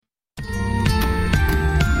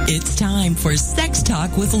It's time for Sex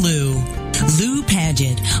Talk with Lou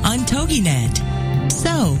Paget on TogiNet.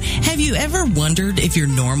 So, have you ever wondered if you're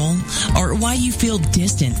normal or why you feel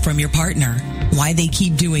distant from your partner? Why they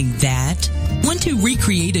keep doing that? Want to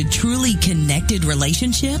recreate a truly connected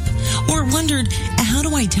relationship? Or wondered, how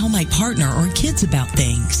do I tell my partner or kids about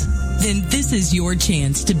things? Then this is your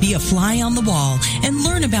chance to be a fly on the wall and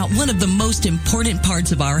learn about one of the most important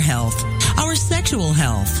parts of our health, our sexual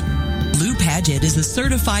health. Lou Paget is a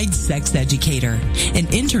certified sex educator,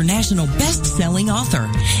 an international best-selling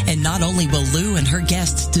author. And not only will Lou and her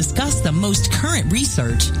guests discuss the most current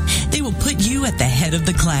research, they will put you at the head of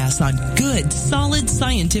the class on good, solid,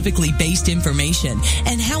 scientifically based information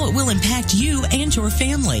and how it will impact you and your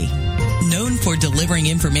family. Known for delivering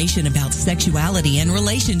information about sexuality and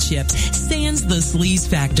relationships, sans the sleaze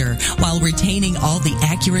factor, while retaining all the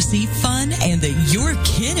accuracy, fun, and the you're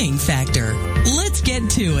kidding factor. Let's get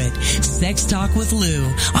to it. Sex Talk with Lou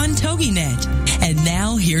on TogiNet. And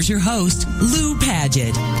now here's your host, Lou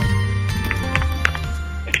Paget.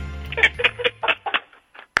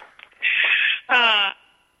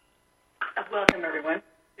 Welcome, everyone.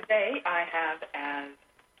 Today I have as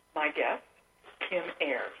my guest Kim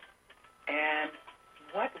Ayers. And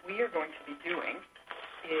what we are going to be doing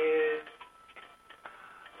is,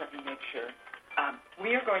 let me make sure,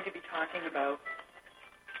 we are going to be talking about,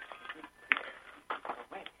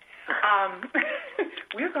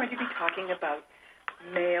 we're going to be talking about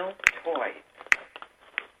male toys.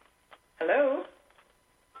 Hello?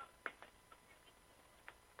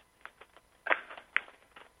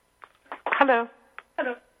 Hello.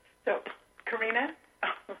 Hello. So, Karina?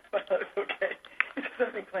 Okay. There's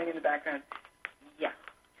something playing in the background. Yeah.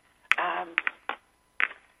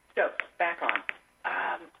 So, back on.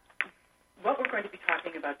 What we're going to be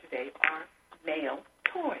talking about today are male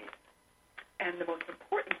toys. And the most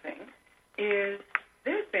important thing is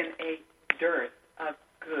there's been a dearth of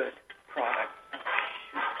good products.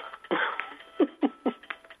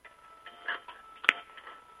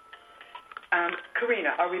 Karina,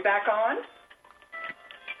 are we back on?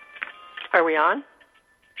 Are we on?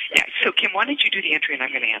 Yeah, so Kim, why don't you do the entry and I'm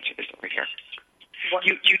going to answer this over here.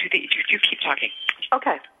 You keep talking.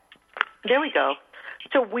 Okay. There we go.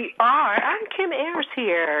 So I'm Kim Ayers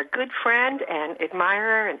here, good friend and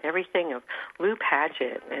admirer and everything of Lou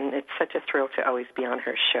Paget, and it's such a thrill to always be on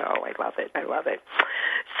her show. I love it.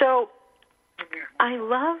 So I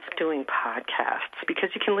love doing podcasts because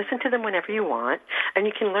you can listen to them whenever you want, and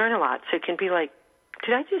you can learn a lot. So it can be like,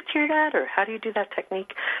 did I just hear that? Or how do you do that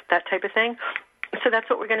technique, that type of thing? So that's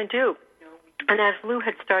what we're going to do. And as Lou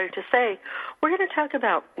had started to say, we're going to talk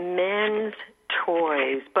about men's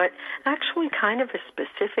toys, but actually kind of a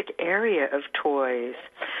specific area of toys.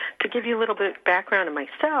 To give you a little bit of background on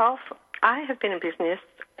myself, I have been in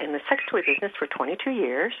the sex toy business for 22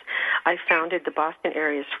 years. I founded the Boston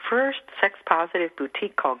area's first sex-positive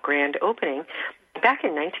boutique called Grand Opening back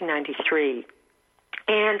in 1993.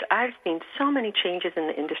 And I've seen so many changes in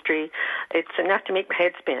the industry. It's enough to make my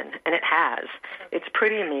head spin, and it has. It's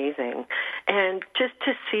pretty amazing. And just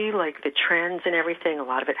to see, like, the trends and everything, a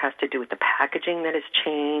lot of it has to do with the packaging that has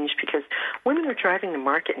changed because women are driving the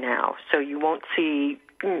market now. So you won't see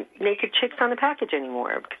naked chicks on the package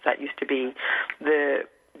anymore because that used to be the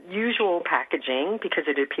usual packaging because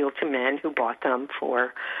it appealed to men who bought them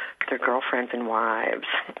for their girlfriends and wives.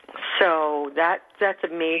 So that's a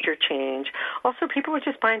major change. Also, people are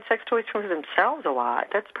just buying sex toys for themselves a lot.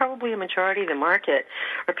 That's probably a majority of the market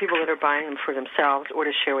are people that are buying them for themselves or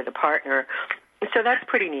to share with a partner. So that's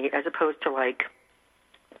pretty neat as opposed to like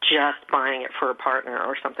just buying it for a partner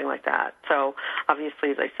or something like that. So obviously,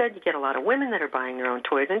 as I said, you get a lot of women that are buying their own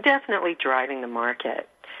toys and definitely driving the market.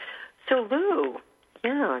 So Lou,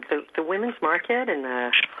 yeah, the women's market and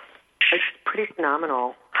it's pretty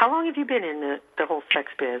phenomenal. How long have you been in the whole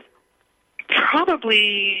sex biz?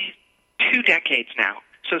 Probably 2 decades now.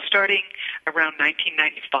 So starting around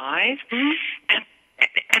 1995. Mm-hmm.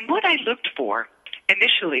 And what I looked for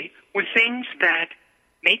initially were things that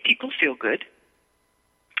made people feel good.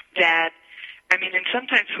 And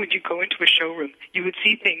sometimes when you go into a showroom, you would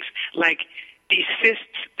see things like these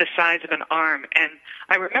fists the size of an arm. And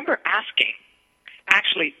I remember asking,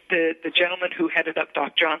 actually, the gentleman who headed up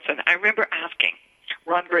Doc Johnson, I remember asking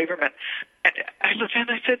Ron Braverman, and I looked at him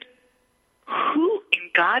and I said, who in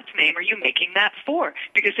God's name are you making that for?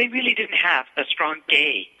 Because they really didn't have a strong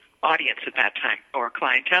gay audience at that time or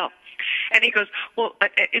clientele. And he goes, well,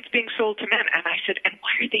 it's being sold to men. And I said, and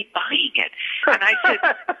why are they buying it? And I said...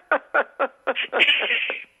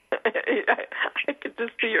 I could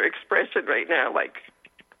just see your expression right now, like,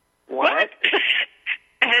 what?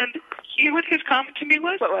 And you know what his comment to me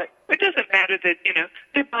was? What? It doesn't matter that,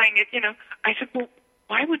 they're buying it, I said, well,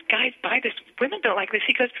 why would guys buy this? Women don't like this.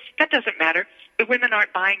 He goes, that doesn't matter. The women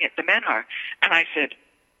aren't buying it. The men are. And I said,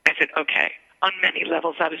 okay, on many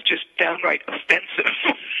levels, that is just downright offensive.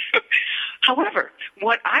 However,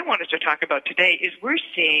 what I wanted to talk about today is we're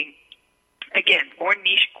seeing, again, more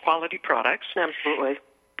niche quality products. Absolutely.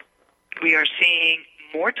 We are seeing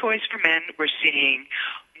more toys for men. We're seeing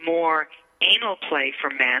more anal play for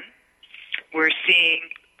men. We're seeing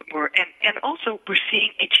and also we're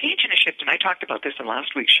seeing a change and a shift, and I talked about this in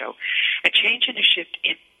last week's show, a change and a shift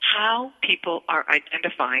in how people are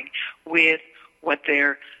identifying with what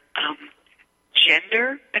their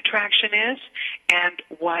gender attraction is and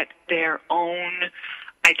what their own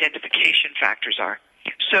identification factors are.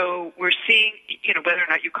 So we're seeing, whether or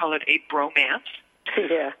not you call it a bromance.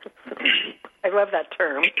 Yeah. I love that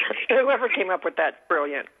term. Whoever came up with that,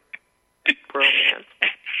 brilliant. Bromance.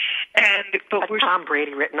 But we're Tom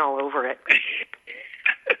Brady written all over it.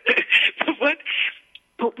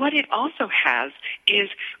 but what it also has is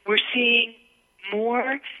we're seeing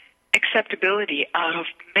more acceptability of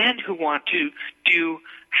men who want to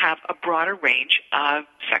have a broader range of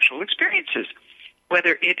sexual experiences,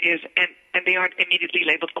 whether it is, and they aren't immediately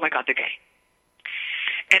labeled, oh my God, they're gay.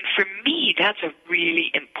 And for me, that's a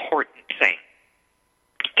really important thing.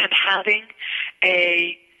 And having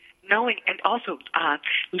knowing, and also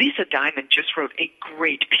Lisa Diamond just wrote a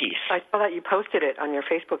great piece. I saw that you posted it on your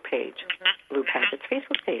Facebook page, Lou Paget's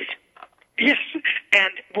Facebook page. Yes,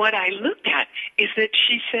 and what I looked at is that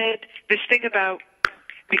she said this thing about,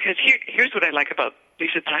 because here's what I like about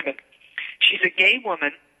Lisa Diamond. She's a gay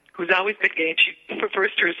woman who's always been gay, and she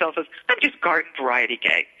refers to herself as, I'm just garden variety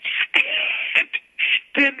gay. And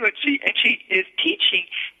then she is teaching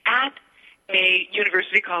at a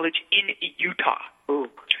university college in Utah. Ooh.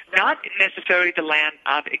 Not necessarily the land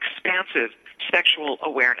of expansive sexual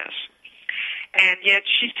awareness. And yet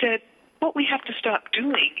she said, what we have to stop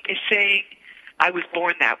doing is saying, I was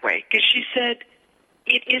born that way. Because she said,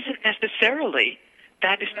 that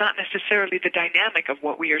is not necessarily the dynamic of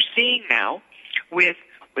what we are seeing now with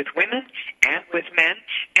women and with men.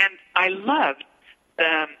 And I loved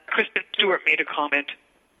Kristen Stewart made a comment,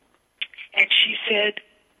 and she said,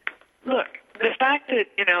 look, the fact that,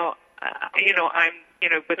 I'm,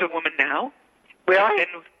 with a woman now. Really?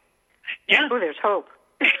 Yeah. Oh, there's hope.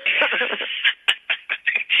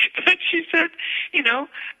 But she said,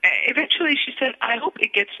 eventually she said, I hope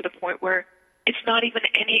it gets to the point where it's not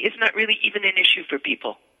really even an issue for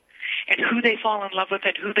people. And who they fall in love with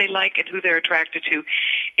and who they like and who they're attracted to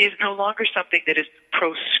is no longer something that is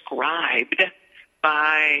proscribed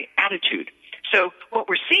by attitude. So what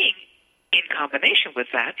we're seeing in combination with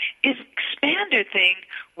that is expanded thing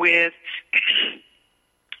with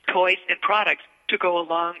toys and products to go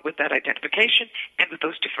along with that identification and with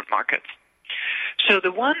those different markets. So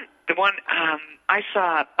the one I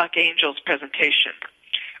saw Buck Angel's presentation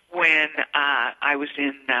when I was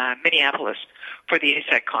in Minneapolis for the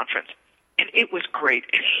ASEC conference, and it was great.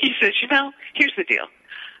 And he says, here's the deal.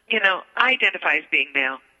 I identify as being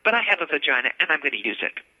male, but I have a vagina, and I'm going to use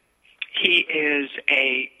it. He is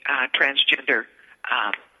a transgender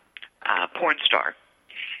porn star,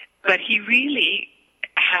 but he really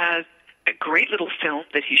has a great little film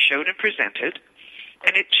that he showed and presented.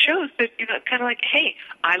 And it shows that, kind of like, hey,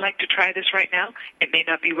 I like to try this right now. It may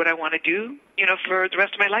not be what I want to do, for the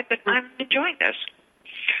rest of my life, but I'm enjoying this.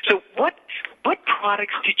 So what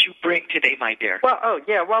products did you bring today, my dear? Well,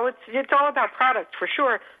 it's all about products for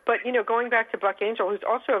sure. But, going back to Buck Angel, who's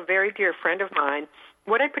also a very dear friend of mine,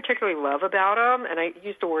 what I particularly love about him, and I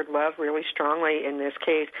use the word love really strongly in this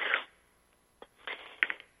case,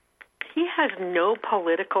 he has no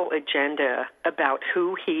political agenda about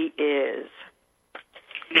who he is.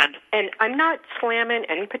 None. And I'm not slamming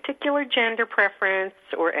any particular gender preference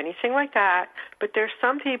or anything like that, but there's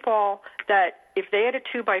some people that if they had a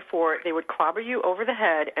 2x4, they would clobber you over the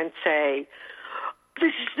head and say,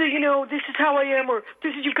 this is how I am, or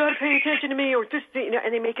this is, you've got to pay attention to me, or this,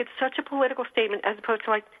 and they make it such a political statement as opposed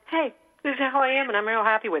to like, hey, this is how I am, and I'm real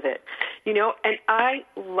happy with it, and I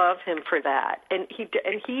love him for that. And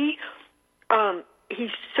he's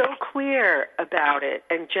so clear about it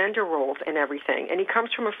and gender roles and everything. And he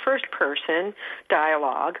comes from a first-person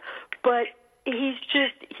dialogue, but he's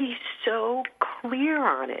so clear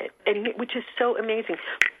on it, and which is so amazing.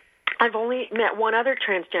 I've only met one other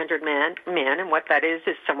transgendered man, and what that is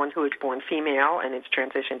someone who is born female and is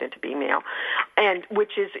transitioned into female, and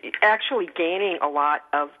which is actually gaining a lot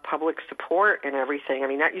of public support and everything. I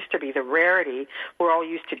mean, that used to be the rarity. We're all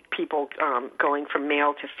used to people going from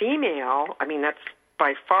male to female. I mean, that's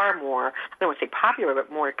by far more, I don't want to say popular,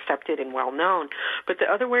 but more accepted and well-known. But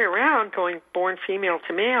the other way around, going born female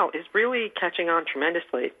to male, is really catching on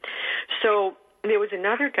tremendously. So there was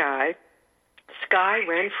another guy, Sky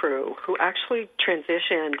Renfrew, who actually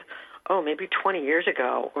transitioned, maybe 20 years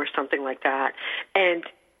ago or something like that. And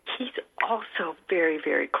he's also very,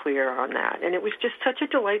 very clear on that. And it was just such a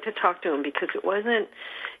delight to talk to him because it wasn't,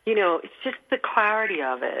 it's just the clarity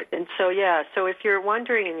of it. And so, so if you're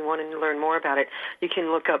wondering and you want to learn more about it, you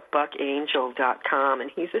can look up buckangel.com.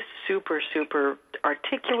 And he's a super, super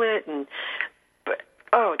articulate and,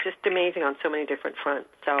 just amazing on so many different fronts.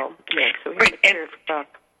 So, so here's the Buck.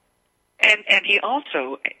 And he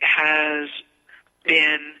also has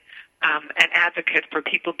been an advocate for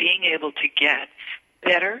people being able to get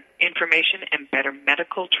better information and better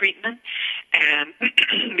medical treatment. And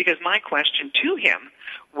because my question to him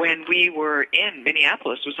when we were in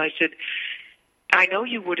Minneapolis was, I said, I know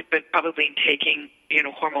you would have been probably taking,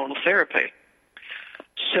 hormonal therapy.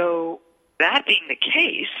 So that being the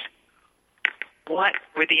case, what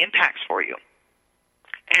were the impacts for you?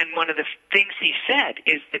 And one of the things he said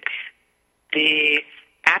is that the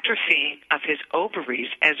atrophy of his ovaries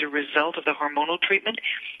as a result of the hormonal treatment,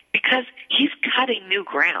 because he's cutting new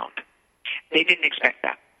ground. They didn't expect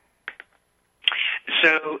that.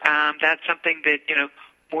 So that's something that,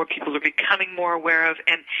 more people are becoming more aware of.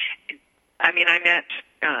 And, I met,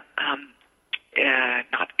 not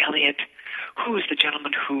Elliot, who is the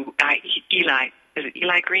gentleman who, Eli, is it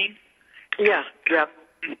Eli Green? Yeah.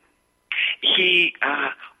 He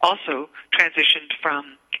also transitioned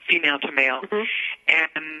from female to male,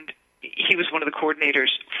 and he was one of the coordinators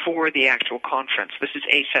for the actual conference. This is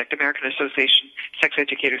ASECT, American Association Sex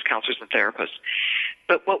Educators, Counselors, and Therapists.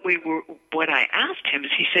 But what I asked him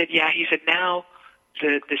is, he said now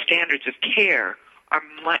the standards of care are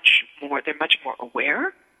much more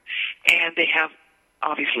aware, and they have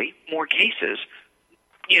obviously more cases,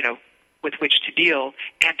 with which to deal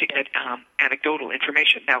and to get anecdotal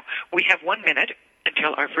information. Now, we have 1 minute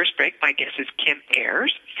until our first break. My guest is Kim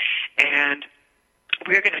Ayers, and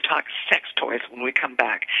we're going to talk sex toys when we come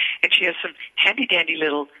back. And she has some handy-dandy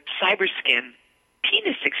little cyberskin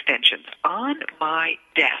penis extensions on my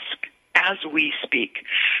desk as we speak.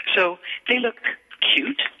 So they look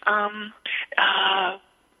cute.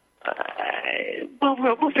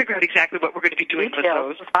 We'll figure out exactly what we're going to be doing with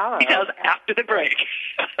those details after the break.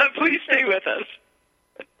 Please stay with us.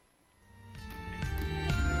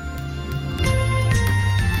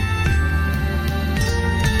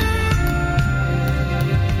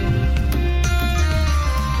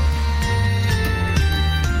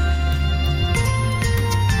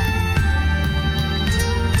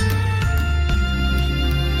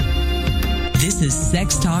 This is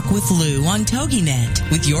Sex Talk with Lou on TogiNet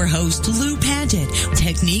with your host, Lou Paget.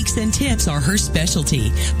 Techniques and tips are her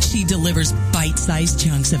specialty. She delivers bite-sized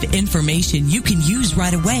chunks of information you can use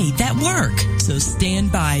right away that work. So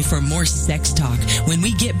stand by for more sex talk when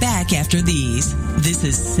we get back after these. This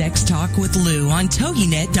is Sex Talk with Lou on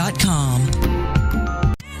TogiNet.com.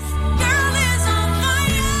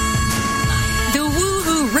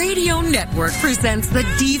 Radio Network presents the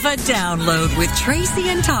Diva Download with Tracy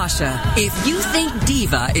and Tasha. If you think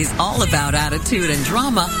Diva is all about attitude and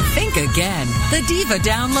drama, think again. The Diva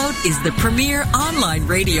Download is the premier online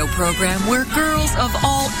radio program where girls of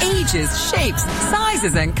all ages, shapes,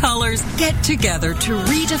 sizes, and colors get together to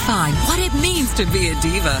redefine what it means to be a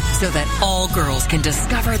diva so that all girls can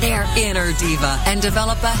discover their inner diva and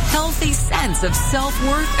develop a healthy sense of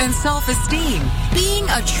self-worth and self-esteem. Being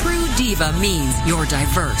a true diva means you're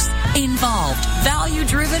diverse, involved,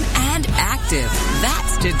 value-driven, and active.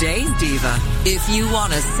 That's today's diva. If you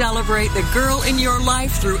want to celebrate the girl in your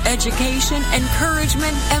life through education,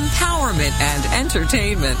 encouragement, empowerment, and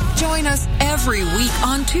entertainment, join us every week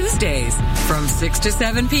on Tuesdays from 6 to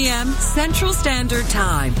 7 p.m. Central Standard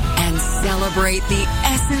Time and celebrate the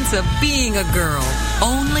essence of being a girl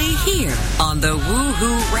only here on the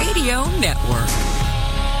Woohoo Radio Network.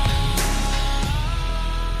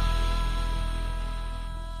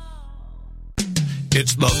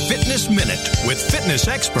 It's the Fitness Minute with fitness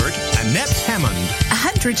expert Annette Hammond.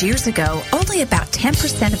 100 years ago, only about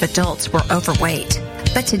 10% of adults were overweight.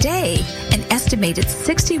 But today, an estimated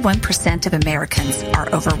 61% of Americans are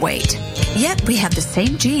overweight. Yet we have the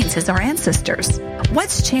same genes as our ancestors.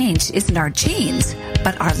 What's changed isn't our genes,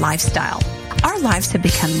 but our lifestyle. Our lives have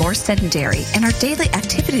become more sedentary, and our daily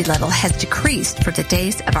activity level has decreased for the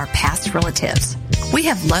days of our past relatives. We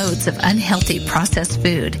have loads of unhealthy processed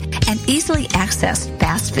food and easily accessed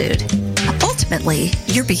fast food. Ultimately,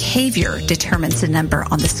 your behavior determines the number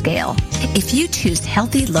on the scale. If you choose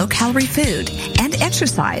healthy, low-calorie food and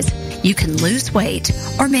exercise, You can lose weight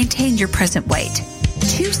or maintain your present weight.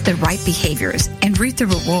 Choose the right behaviors and reap the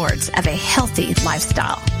rewards of a healthy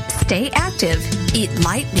lifestyle. Stay active, eat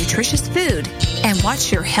light, nutritious food, and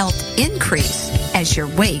watch your health increase as your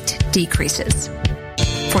weight decreases.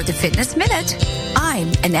 For the Fitness Minute,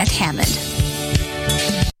 I'm Annette Hammond.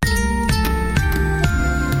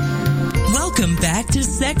 Welcome back to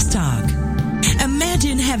Sex Talk.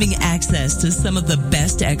 Imagine having access to some of the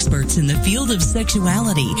best experts in the field of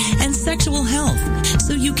sexuality and sexual health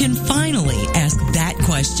so you can finally ask that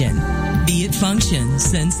question. Be it function,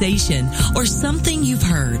 sensation, or something you've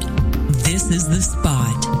heard. This is the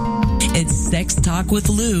spot. It's Sex Talk with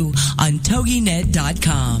Lou on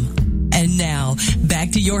TogiNet.com. And now,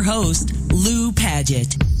 back to your host, Lou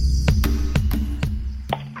Paget.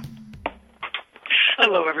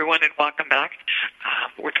 Hello, everyone, and welcome back.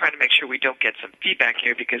 We're trying to make sure we don't get some feedback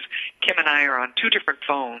here because Kim and I are on two different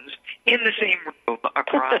phones in the same room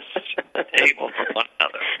across the table from one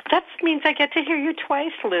another. That means I get to hear you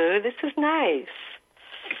twice, Lou. This is nice.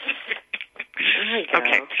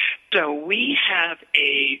 Okay, so we have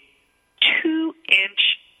a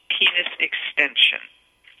 2-inch penis extension.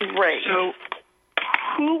 Right. So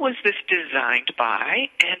who was this designed by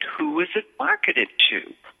and who was it marketed to?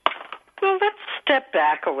 Well, let's step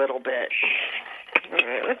back a little bit. All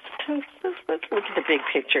right, let's look at the big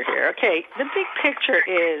picture here. Okay, the big picture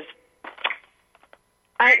is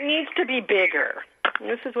it needs to be bigger.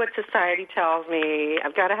 This is what society tells me.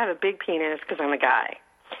 I've got to have a big penis because I'm a guy.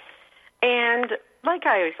 And like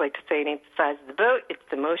I always like to say, it ain't the size of the boat, it's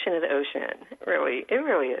the motion of the ocean. It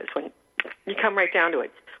really is when you come right down to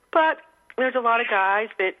it. But there's a lot of guys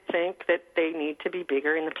that think that they need to be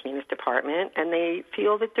bigger in the penis department, and they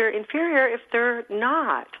feel that they're inferior if they're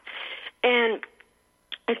not. And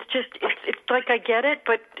it's like I get it,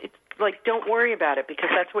 but it's like don't worry about it because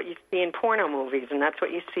that's what you see in porno movies, and that's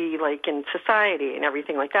what you see like in society and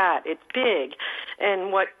everything like that. It's big.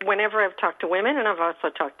 And whenever I've talked to women, and I've also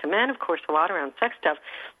talked to men, of course, a lot around sex stuff,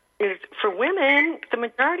 is for women, the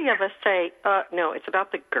majority of us say, no, it's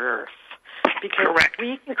about the girth. Because Correct.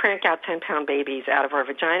 We can crank out 10-pound babies out of our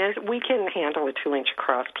vaginas. We can handle a 2-inch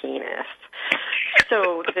across penis.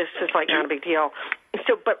 So this is like not a big deal.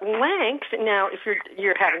 So, but length, now if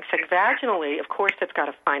you're having sex vaginally, of course it's got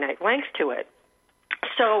a finite length to it.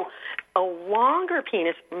 So a longer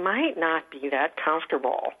penis might not be that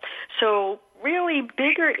comfortable. So really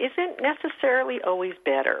bigger isn't necessarily always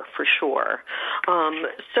better, for sure.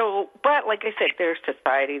 But like I said, there's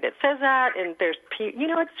society that says that, and there's,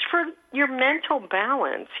 it's for your mental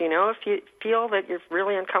balance. If you feel that you're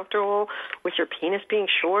really uncomfortable with your penis being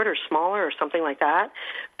short or smaller or something like that,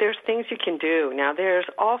 there's things you can do. Now, there's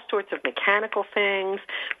all sorts of mechanical things.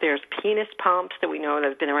 There's penis pumps that we know that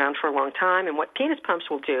have been around for a long time, and what penis pumps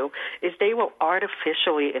will do is they will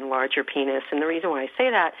artificially enlarge your penis, and the reason why I say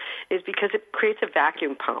that is because it creates a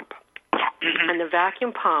vacuum pump. Mm-hmm. And the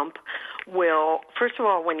vacuum pump will, first of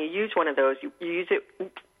all, when you use one of those, you use it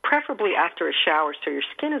preferably after a shower so your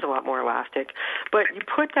skin is a lot more elastic. But you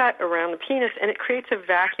put that around the penis, and it creates a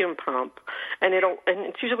vacuum pump, and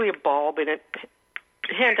it's usually a bulb, and it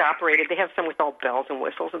hand-operated. They have some with all bells and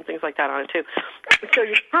whistles and things like that on it, too. So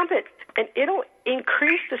you pump it, and it'll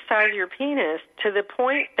increase the size of your penis to the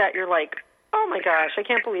point that you're like, oh, my gosh, I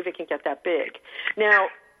can't believe it can get that big. Now,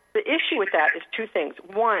 the issue with that is two things.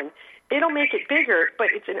 One, it'll make it bigger,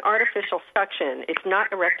 but it's an artificial suction. It's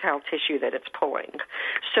not erectile tissue that it's pulling.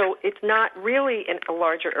 So it's not really a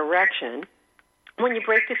larger erection. When you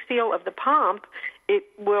break the seal of the pump, it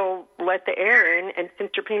will let the air in, and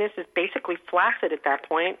since your penis is basically flaccid at that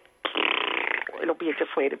point, it'll be a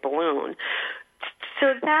deflated balloon.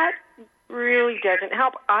 So that really doesn't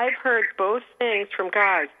help. I've heard both things from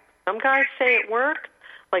guys. Some guys say it works,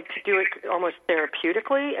 like to do it almost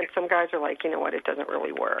therapeutically, and some guys are like, you know what, it doesn't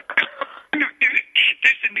really work. There's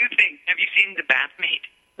a new thing. Have you seen the bathmate?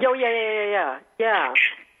 Oh, yeah.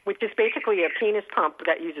 Which is basically a penis pump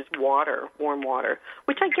that uses water, warm water,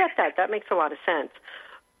 which I get that. That makes a lot of sense.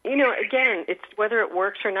 Again, it's whether it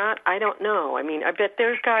works or not, I don't know. I mean, I bet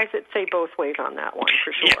there's guys that say both ways on that one,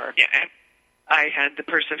 for sure. Yeah. I had the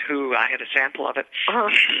person who, I had a sample of it,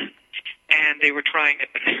 and they were trying it,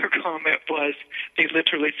 and their comment was they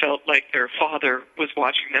literally felt like their father was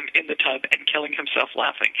watching them in the tub and killing himself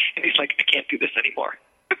laughing. And he's like, I can't do this anymore.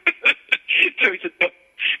 So he said,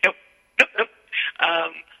 nope.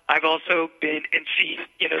 I've also been and seen,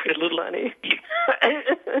 the little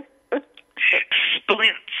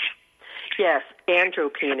splints. Yes,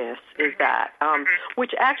 andropenis is that,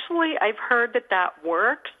 which actually I've heard that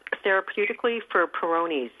works therapeutically for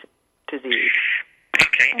Peyronie's disease.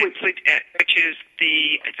 Okay, which is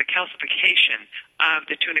it's a calcification of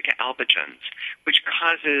the tunica albigans, which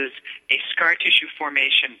causes a scar tissue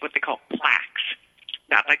formation, what they call plaques.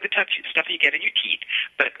 Not like the stuff you get in your teeth,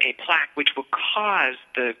 but a plaque which will cause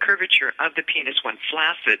the curvature of the penis when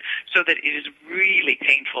flaccid, so that it is really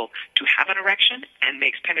painful to have an erection and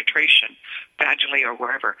makes penetration vaginally or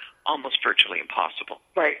wherever almost virtually impossible.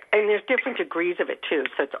 Right, and there's different degrees of it too,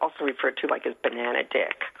 so it's also referred to like as banana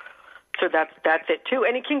dick. So that's it too,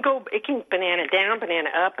 and it can banana down, banana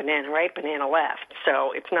up, banana right, banana left.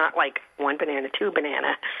 So it's not like one banana, two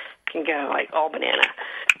banana. It can go like all banana.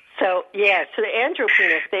 So, yeah, so the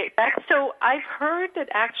andropenis, so I've heard that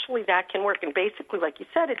actually that can work. And basically, like you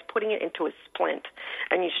said, it's putting it into a splint.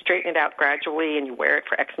 And you straighten it out gradually, and you wear it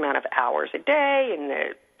for X amount of hours a day. And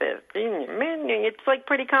it's like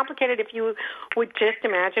pretty complicated. If you would just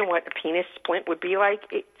imagine what a penis splint would be like,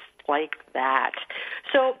 it's like that.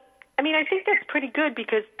 So, I mean, I think that's pretty good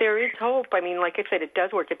because there is hope. I mean, like I said, it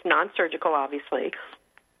does work. It's non-surgical, obviously.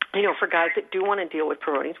 You know, for guys that do want to deal with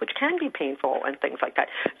Peyronie's, which can be painful and things like that.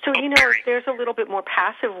 So, you know, if there's a little bit more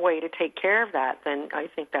passive way to take care of that, then I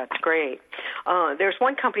think that's great. There's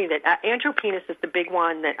one company that, Andropenis is the big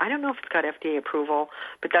one that, I don't know if it's got FDA approval,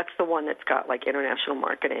 but that's the one that's got, like, international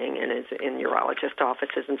marketing and is in urologist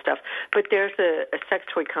offices and stuff. But there's a sex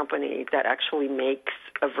toy company that actually makes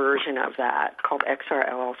a version of that called XR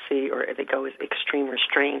LLC, or they go as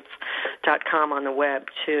extremerestraints.com on the web,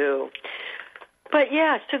 too. But,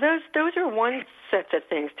 yeah, so those are one set of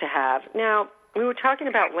things to have. Now, we were talking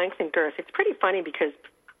about length and girth. It's pretty funny because,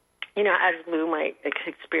 you know, as Lou might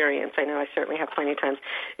experience, I know I certainly have plenty of times,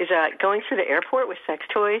 is going through the airport with sex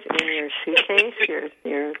toys in your suitcase.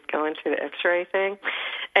 You're going through the X-ray thing.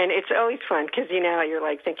 And it's always fun because, you know, you're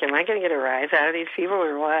like thinking, am I going to get a rise out of these people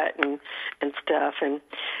or what, and stuff. And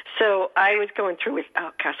so I was going through with,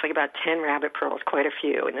 like about 10 rabbit pearls, quite a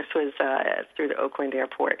few. And this was through the Oakland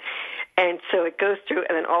airport. And so it goes through,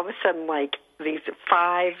 and then all of a sudden, like, these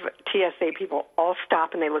 5 TSA people all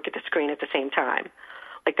stop and they look at the screen at the same time.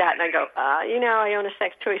 Like that, and I go, you know, I own a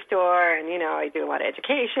sex toy store, and, you know, I do a lot of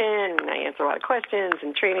education, and I answer a lot of questions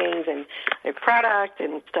and trainings, and I have product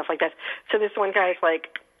and stuff like that. So this one guy's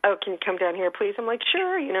like, oh, can you come down here, please? I'm like,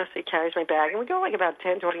 sure, you know, so he carries my bag, and we go like about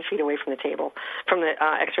 10, 20 feet away from the table, from the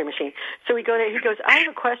X-ray machine. So we go there, he goes, I have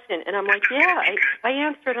a question, and I'm like, yeah, I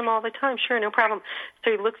answer them all the time, sure, no problem.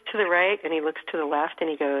 So he looks to the right, and he looks to the left, and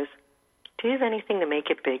he goes, do you have anything to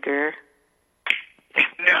make it bigger?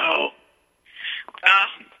 No.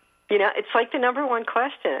 You know, it's like the number one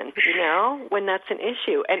question, you know, when that's an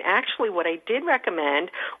issue. And actually what I did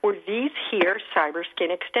recommend were these here CyberSkin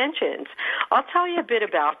extensions. I'll tell you a bit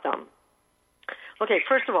about them. Okay,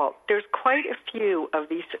 first of all, there's quite a few of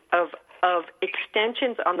these of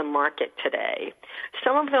extensions on the market today.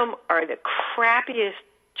 Some of them are the crappiest,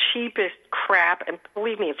 cheapest crap, and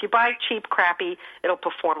believe me, if you buy cheap crappy, it'll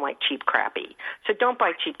perform like cheap crappy. So don't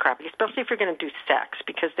buy cheap crappy, especially if you're going to do sex,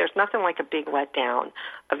 because there's nothing like a big letdown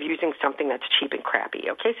of using something that's cheap and crappy,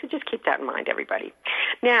 okay? So just keep that in mind, everybody.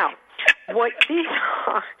 Now, what these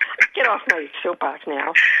are, get off my soapbox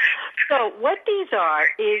now. So what these are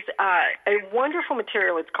is a wonderful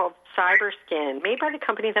material. It's called CyberSkin, made by the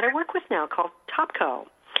company that I work with now called Topco.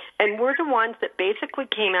 And we're the ones that basically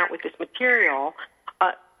came out with this material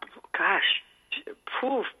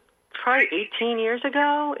probably 18 years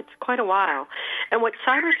ago. It's quite a while. And what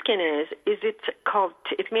CyberSkin is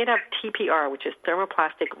it's made out of TPR, which is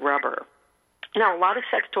thermoplastic rubber. Now, a lot of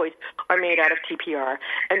sex toys are made out of TPR.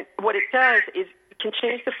 And what it does is it can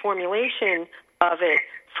change the formulation of it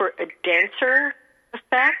for a denser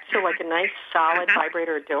effect, so like a nice solid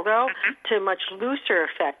vibrator or dildo, to a much looser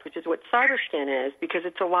effect, which is what CyberSkin is, because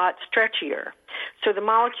it's a lot stretchier. So the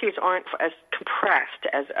molecules aren't as compressed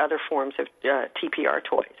as other forms of TPR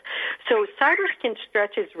toys. So CyberSkin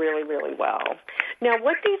stretches really, really well. Now,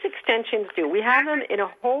 what these extensions do, we have them in a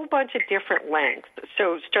whole bunch of different lengths.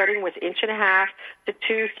 So starting with 1.5 to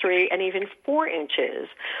 2, 3, and even 4 inches.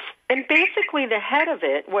 And basically the head of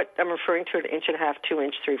it, what I'm referring to, the 1.5, 2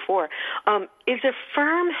 inch, 3, 4, is a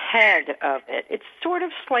firm head of it. It's sort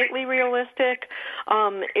of slightly realistic.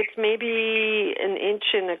 It's maybe 1.25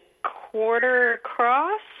 inches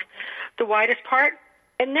across, the widest part.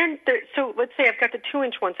 And then, so let's say I've got the 2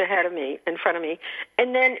 inch ones ahead of me, in front of me.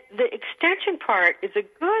 And then the extension part is a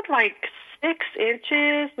good, like, 6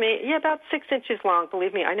 inches, about 6 inches long.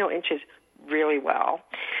 Believe me, I know inches really well.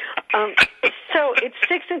 So it's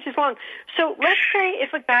 6 inches long. So let's say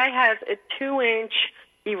if a guy has a 2 inch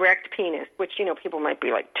erect penis, which, you know, people might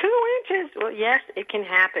be like, 2 inches? Well, yes, it can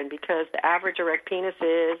happen because the average erect penis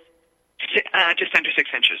is just under 6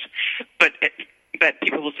 inches. But but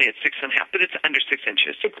people will say it's 6.5, but it's under 6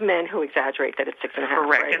 inches. It's men who exaggerate that it's 6.5.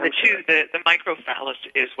 Correct. Right? And the microphallus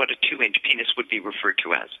is what a 2-inch penis would be referred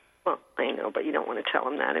to as. Well, I know, but you don't want to tell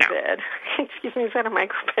them that in bed. Excuse me, is that a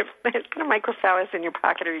microphallus in your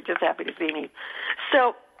pocket, or are you just happy to see me?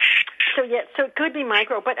 So it could be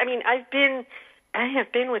micro, but I mean, I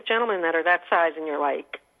have been with gentlemen that are that size, and you're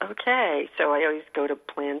like, okay. So I always go to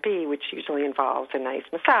Plan B, which usually involves a nice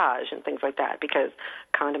massage and things like that, because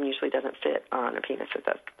condom usually doesn't fit on a penis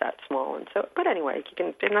that's that small. And so, but anyway, you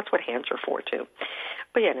can, and that's what hands are for too.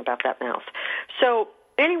 But yeah, and about that mouth. So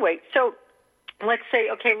anyway, let's say,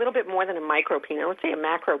 okay, a little bit more than a micro penis. Let's say a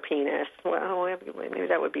macro penis. Well, maybe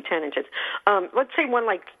that would be 10 inches. Let's say one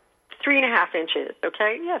like 3.5 inches,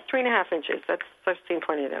 okay? Yeah, 3.5 inches. I've seen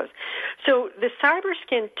plenty of those. So the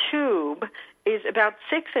cyberskin tube is about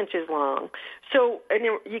 6 inches long. So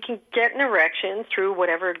you can get an erection through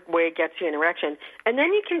whatever way it gets you an erection. And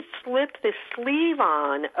then you can slip the sleeve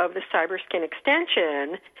on of the cyberskin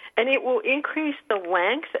extension, and it will increase the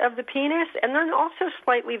length of the penis and then also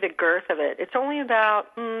slightly the girth of it. It's only about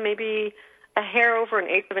maybe a hair over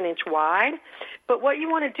 1/8 of an inch wide. But what you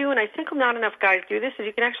want to do, and I think not enough guys do this, is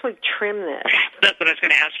you can actually trim this. That's what I was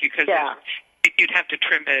going to ask you, because you'd have to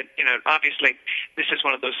trim it. Obviously, this is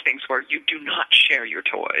one of those things where you do not share your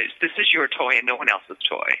toys. This is your toy and no one else's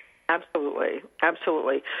toy. Absolutely,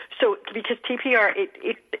 absolutely. So because TPR,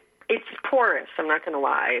 it's porous, I'm not going to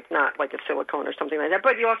lie. It's not like a silicone or something like that.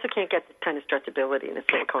 But you also can't get the kind of stretchability in a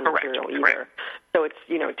silicone material either. Correct. So it's,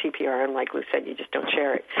 TPR, and like Lou said, you just don't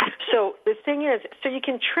share it. So the thing is, so you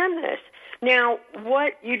can trim this. Now,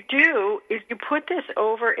 what you do is you put this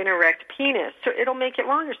over an erect penis, so it'll make it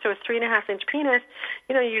longer. So a 3.5-inch penis,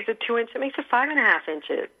 you use a 2-inch, it makes it 5.5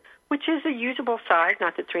 inches, which is a usable size.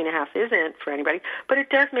 Not that 3.5 isn't for anybody, but it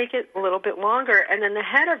does make it a little bit longer. And then the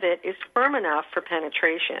head of it is firm enough for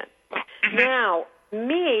penetration. Mm-hmm. Now,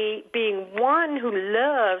 me being one who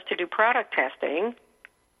loves to do product testing,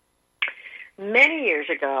 many years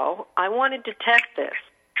ago, I wanted to test this.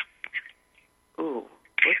 Ooh.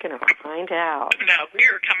 We're going to find out. Now, we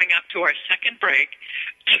are coming up to our second break,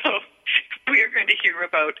 so we are going to hear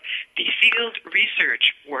about the field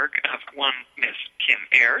research work of one Miss Kim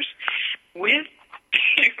Ayers with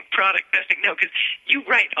product testing. No, because you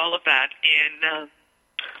write all of that in...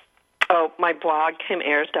 my blog,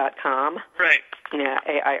 KimAyers.com. Right. Yeah,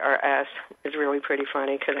 AIRS is really pretty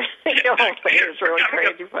funny, because the whole thing is really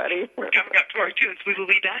crazy funny. We're coming up to our tunes. We will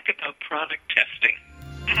be back about product testing.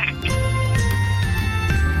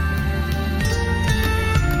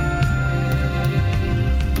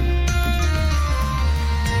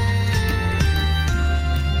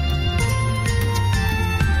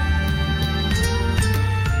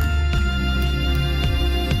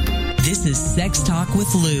 This is Sex Talk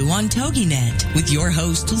with Lou on TogiNet with your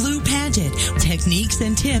host, Lou Paget. Techniques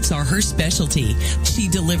and tips are her specialty. She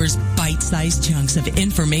delivers bite-sized chunks of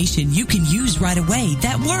information you can use right away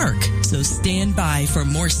that work. So stand by for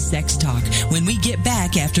more Sex Talk when we get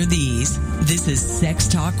back after these. This is Sex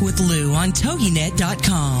Talk with Lou on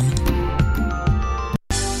TogiNet.com.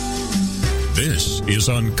 This is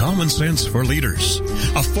Uncommon Sense for Leaders,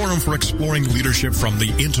 a forum for exploring leadership from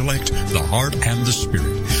the intellect, the heart, and the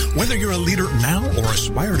spirit. Whether you're a leader now or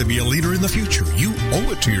aspire to be a leader in the future, you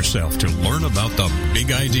owe it to yourself to learn about the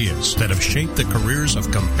big ideas that have shaped the careers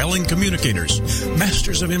of compelling communicators,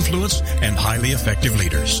 masters of influence, and highly effective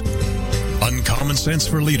leaders. Uncommon Sense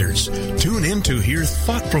for Leaders. Tune in to hear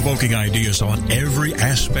thought-provoking ideas on every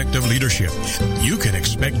aspect of leadership. You can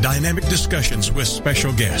expect dynamic discussions with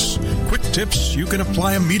special guests, quick tips you can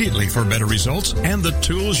apply immediately for better results, and the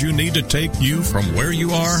tools you need to take you from where you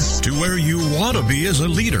are to where you want to be as a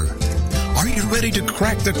leader. Are you ready to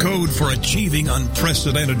crack the code for achieving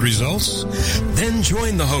unprecedented results? Then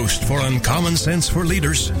join the host for Uncommon Sense for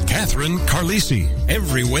Leaders, Catherine Carlisi,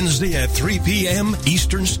 every Wednesday at 3 p.m.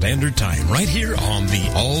 Eastern Standard Time, right here on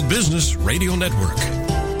the All Business Radio Network.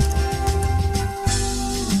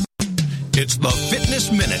 It's the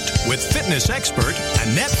Fitness Minute with fitness expert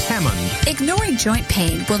Annette Hammond. Ignoring joint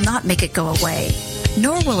pain will not make it go away,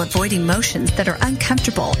 nor will avoiding motions that are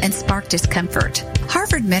uncomfortable and spark discomfort.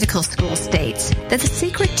 Harvard Medical School states that the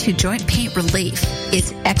secret to joint pain relief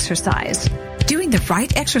is exercise. Doing the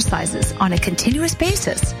right exercises on a continuous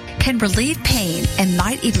basis can relieve pain and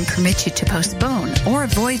might even permit you to postpone or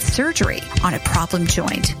avoid surgery on a problem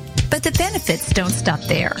joint. But the benefits don't stop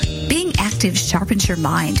there. Being active sharpens your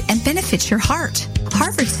mind and benefits your heart.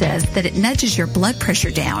 Harvard says that it nudges your blood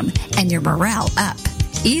pressure down and your morale up,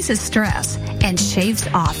 eases stress, and shaves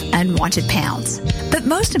off unwanted pounds. But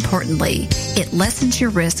most importantly, it lessens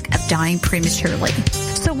your risk of dying prematurely.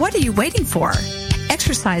 So what are you waiting for? Exercise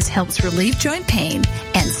exercise helps relieve joint pain,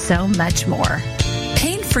 and so much more.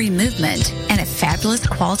 Pain-free movement and a fabulous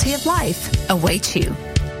quality of life await you.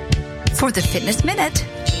 For the Fitness Minute,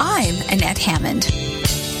 I'm Annette Hammond.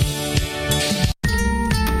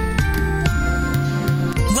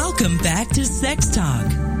 Welcome back to Sex Talk.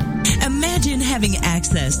 Imagine having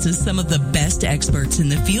access to some of the best experts in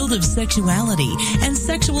the field of sexuality and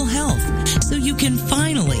sexual health so you can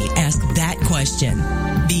finally ask that question.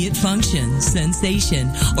 Be it function, sensation,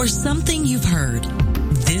 or something you've heard.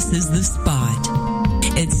 This is the spot.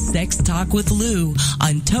 It's Sex Talk with Lou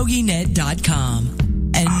on TogiNet.com.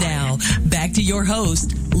 And now, back to your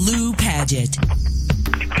host, Lou Paget.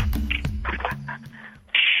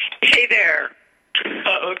 Hey there.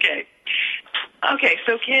 Okay,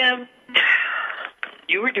 so Kim,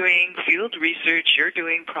 you were doing field research, you're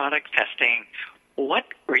doing product testing. What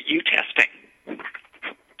were you testing?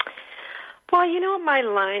 Well, you know what my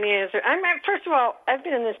line is? First of all, I've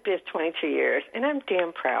been in this biz 22 years, and I'm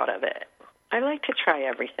damn proud of it. I like to try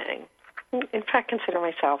everything. In fact, consider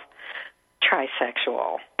myself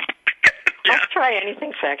trisexual. Yeah. I'll try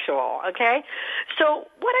anything sexual, okay? So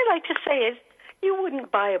what I like to say is, you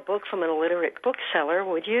wouldn't buy a book from an illiterate bookseller,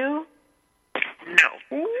 would you?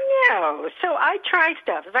 No. So I try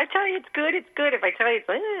stuff. If I tell you it's good, it's good. If I tell you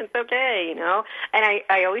it's okay, you know. And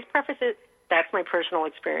I always preface it, that's my personal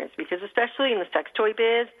experience, because especially in the sex toy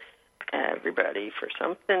biz, everybody, for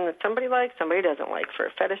something that somebody likes, somebody doesn't like. For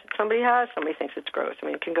a fetish that somebody has, somebody thinks it's gross. I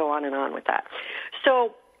mean, it can go on and on with that.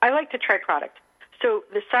 So I like to try product. So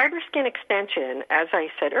the CyberSkin extension, as I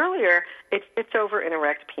said earlier, it fits over an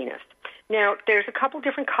erect penis. Now, there's a couple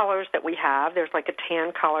different colors that we have. There's like a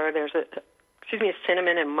tan color. There's a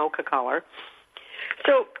cinnamon and mocha color.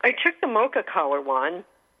 So I took the mocha color one,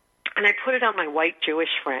 and I put it on my white Jewish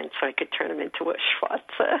friend so I could turn him into a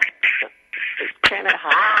schwarzer. It's kind of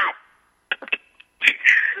hot.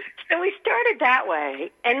 So we started that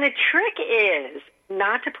way. And the trick is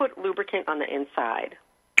not to put lubricant on the inside.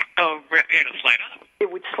 Oh, it'll slide off.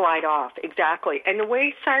 It would slide off, exactly. And the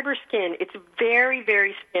way CyberSkin, it's very,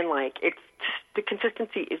 very skin-like. The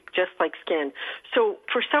consistency is just like skin. So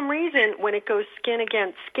for some reason, when it goes skin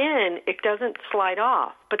against skin, it doesn't slide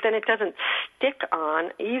off. But then it doesn't stick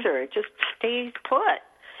on either. It just stays put.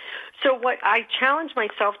 So what I challenged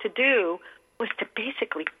myself to do was to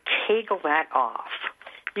basically kegel that off.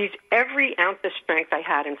 Use every ounce of strength I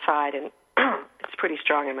had inside, and it's pretty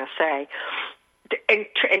strong, I must say, and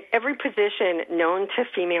every position known to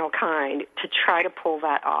female kind to try to pull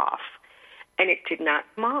that off. And it did not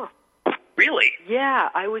come off. Really? Yeah,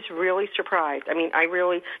 I was really surprised. I mean, I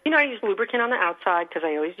use lubricant on the outside because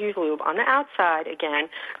I always use lube on the outside, again,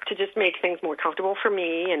 to just make things more comfortable for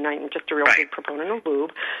me, and I'm just a real big proponent of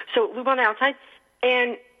lube. So lube on the outside.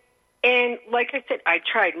 And like I said, I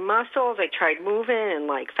tried muscles, I tried moving, and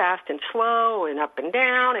like fast and slow and up and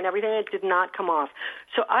down and everything. It did not come off.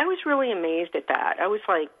 So I was really amazed at that. I was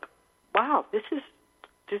like, wow, this is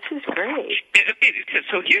great.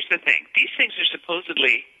 So here's the thing. These things are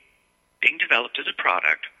supposedly being developed as a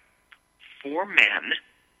product for men,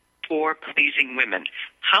 for pleasing women.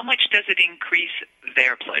 How much does it increase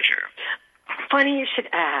their pleasure? Funny you should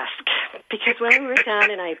ask, because when we were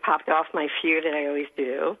done and I popped off my few that I always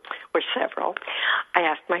do, or several, I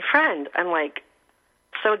asked my friend, I'm like,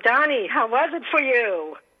 so Donnie, how was it for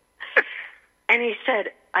you? And he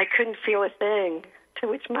said, I couldn't feel a thing, to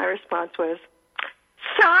which my response was,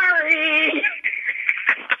 sorry!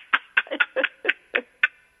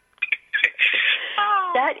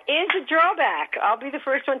 That is a drawback. I'll be the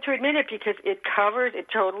first one to admit it, because it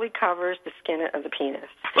totally covers the skin of the penis.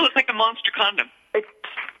 Well, it's like a monster condom.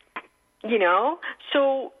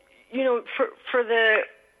 So, for the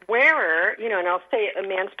wearer, and I'll say a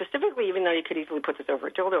man specifically, even though you could easily put this over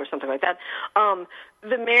a dildo or something like that,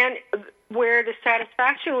 the man, where the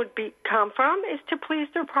satisfaction would come from is to please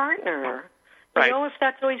their partner. Right. If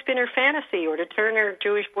that's always been her fantasy, or to turn her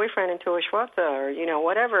Jewish boyfriend into a schwarzer, or,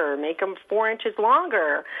 whatever, make him 4 inches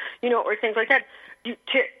longer, or things like that.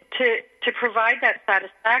 To provide that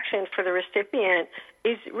satisfaction for the recipient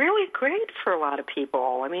is really great for a lot of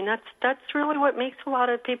people. I mean, that's really what makes a lot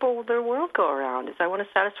of people, their world go around, is I want to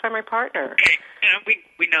satisfy my partner.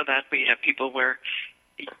 We know that. We have people where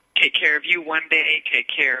take care of you one day, take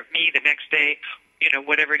care of me the next day,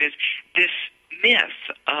 whatever it is. This myth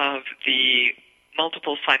of the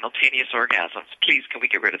multiple simultaneous orgasms, please, can we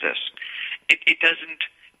get rid of this? It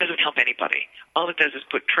doesn't help anybody. All it does is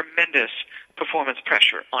put tremendous performance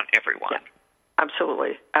pressure on everyone. Yeah.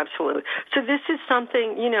 Absolutely. So this is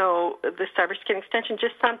something, the CyberSkin extension,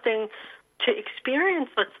 just something to experience,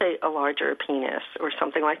 let's say, a larger penis or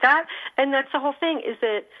something like that. And that's the whole thing, is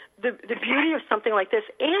that the beauty of something like this,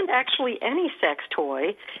 and actually any sex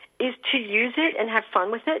toy, is to use it and have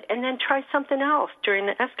fun with it and then try something else during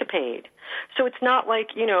the escapade. So it's not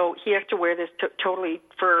like, he has to wear this totally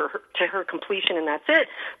to her completion and that's it.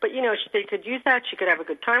 But, they could use that. She could have a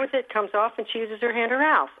good time with it, comes off, and she uses her hand or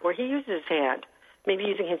mouth, or he uses his hand. Maybe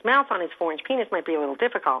using his mouth on his 4-inch penis might be a little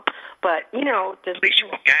difficult. But, At least you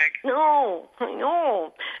won't gag. No, I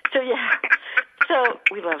know. So, yeah. So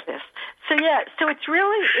we love this. So, yeah. So it's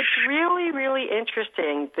really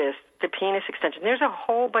interesting, the penis extension. There's a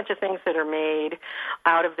whole bunch of things that are made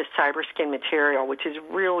out of the cyber skin material, which is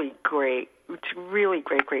really great. It's really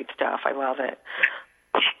great stuff. I love it.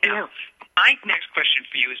 Now, my next question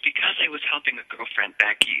for you is, because I was helping a girlfriend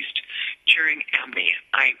back east during AMI,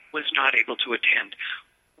 I was not able to attend.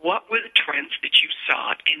 What were the trends that you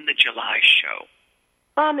saw in the July show?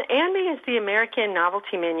 AMI is the American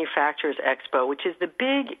Novelty Manufacturers Expo, which is the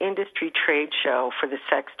big industry trade show for the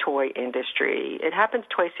sex toy industry. It happens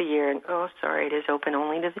twice a year, and it is open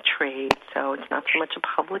only to the trade, so it's not so much a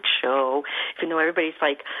public show, even though everybody's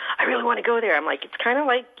like, I really want to go there. I'm like, it's kind of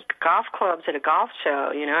like golf clubs at a golf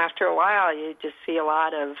show. After a while, you just see a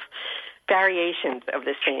lot of variations of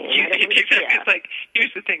the same. It's like,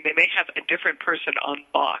 here's the thing, they may have a different person on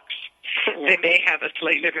box. Yeah. They may have a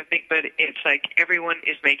slightly different thing, but it's like everyone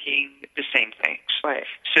is making the same things. Right.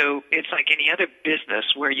 So it's like any other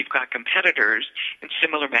business where you've got competitors and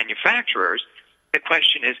similar manufacturers. The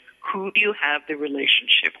question is, who do you have the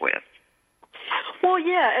relationship with? Well,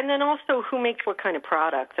 yeah, and then also who makes what kind of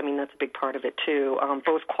products. I mean, that's a big part of it, too,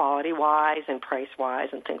 both quality-wise and price-wise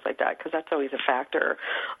and things like that, because that's always a factor.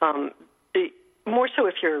 More so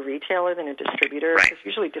if you're a retailer than a distributor, because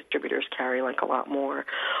usually distributors carry like a lot more.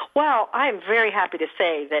 Well, I'm very happy to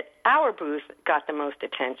say that our booth got the most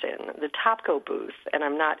attention, the Topco booth, and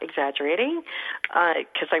I'm not exaggerating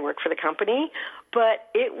because I work for the company, but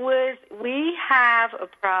we have a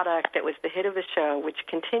product that was the hit of the show, which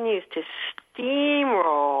continues to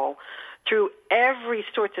steamroll through every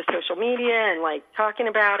sorts of social media and like talking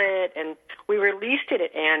about it, and we released it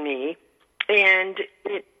at AMI, and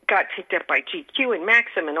it got picked up by GQ and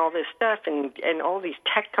Maxim and all this stuff and all these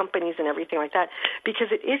tech companies and everything like that, because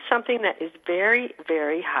it is something that is very,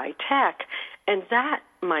 very high tech. And that,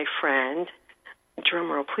 my friend,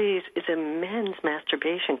 drumroll please, is a men's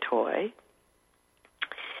masturbation toy.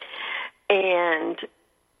 And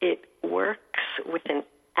it works with an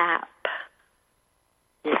app.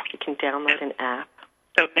 Yes, you can download an app.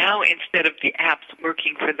 So now instead of the apps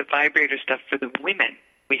working for the vibrator stuff for the women,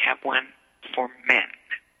 we have one for men.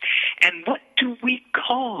 And what do we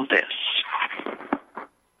call this?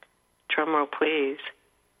 Drumroll, please.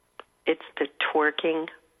 It's the twerking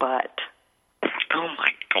butt. Oh,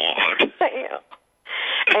 my God.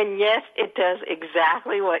 And yes, it does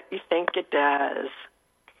exactly what you think it does.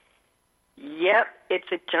 Yep,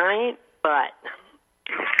 it's a giant butt.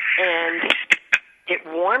 And it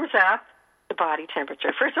warms up to body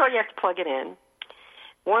temperature. First of all, you have to plug it in.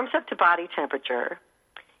 Warms up to body temperature.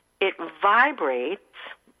 It vibrates,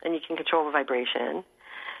 and you can control the vibration.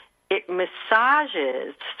 It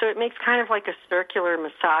massages, so it makes kind of like a circular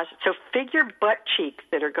massage. So figure butt cheeks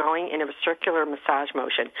that are going in a circular massage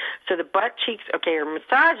motion. So the butt cheeks, are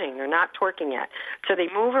massaging. They're not twerking yet. So they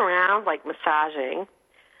move around like massaging.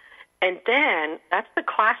 And then that's the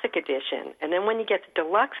classic edition. And then when you get the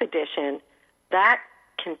deluxe edition, that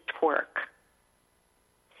can twerk.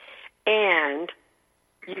 And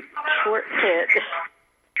you twerk it.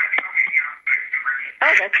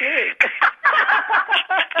 Oh, that's me.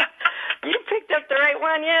 You picked up the right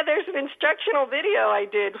one. Yeah, there's an instructional video I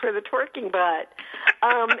did for the twerking butt.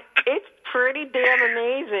 It's pretty damn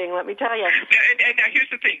amazing, let me tell you. And now here's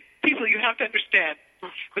the thing. People, you have to understand,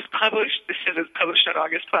 this says it was published on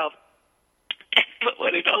August 12th. But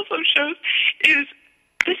what it also shows is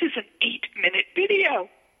this is an 8-minute video.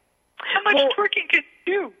 How much twerking can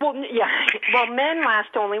you do? Well, yeah. Well, men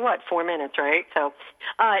last only, 4 minutes, right? So,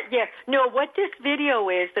 yeah. No, what this video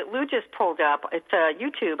is that Lou just pulled up, it's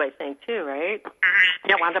YouTube, I think, too, right? Mm-hmm.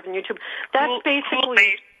 Yeah, wound up on YouTube. That's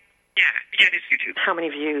basically... Yeah, it is YouTube. How many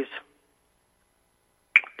views?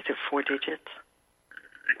 Is it 4 digits?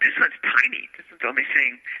 This one's tiny. This one's only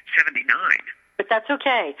saying 79. But that's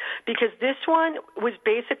okay, because this one was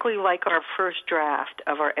basically like our first draft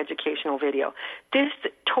of our educational video. This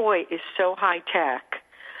toy is so high-tech.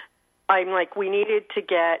 I'm like, we needed to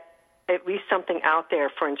get at least something out there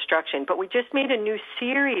for instruction. But we just made a new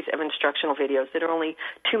series of instructional videos that are only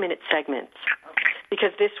 2-minute segments. because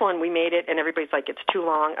this one we made it and everybody's like, it's too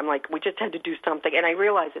long. I'm like, we just had to do something. And I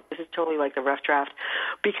realized that this is totally like the rough draft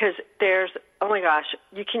because there's, oh my gosh,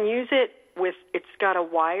 you can use it with, it's got a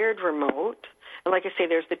wired remote. And like I say,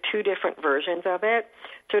 there's the two different versions of it.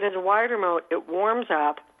 So it has a wired remote. It warms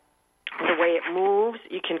up. The way it moves,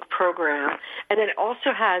 you can program. And it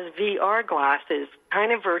also has VR glasses,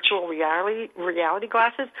 kind of virtual reality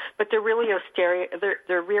glasses, but they're really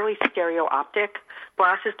they're really stereo optic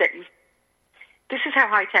glasses that you, this is how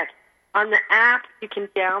high tech. On the app, you can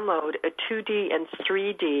download a 2D and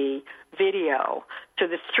 3D video. So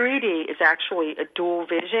the 3D is actually a dual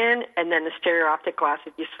vision, and then the stereo optic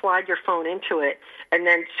glasses, you slide your phone into it, and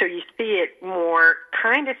then so you see it more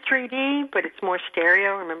kind of 3D, but it's more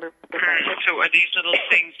stereo. Remember? So are these little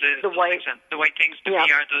things, the white things, the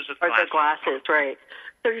VR, those are the glasses? Are the glasses, right.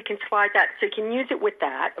 So you can slide that. So you can use it with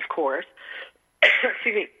that, of course.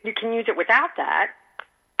 Excuse me. You can use it without that.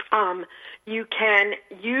 You can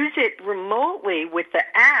use it remotely with the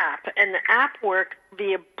app, and the app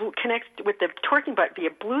connects with the twerking butt via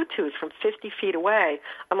Bluetooth from 50 feet away.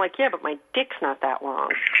 I'm like, yeah, but my dick's not that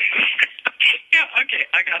long. Yeah, okay,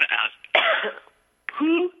 I gotta ask.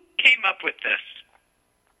 Who came up with this?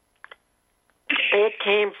 It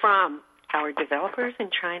came from our developers in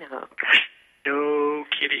China. No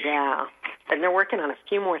kidding. Yeah, and they're working on a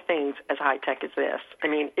few more things as high-tech as this. I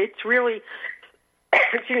mean, it's really...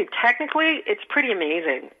 Excuse me, technically, it's pretty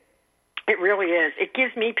amazing. It really is. It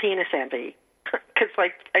gives me penis envy because,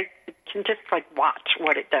 like, I can just, like, watch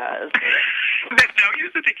what it does. Now,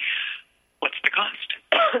 here's the thing. What's the cost?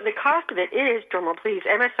 The cost of it is, drumroll please,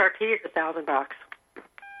 MSRP is $1,000,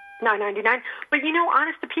 $9.99. But, you know,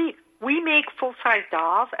 honest to Pete, we make full-size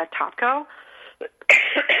dolls at Topco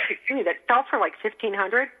excuse me, that sell for, like,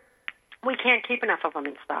 $1,500. We can't keep enough of them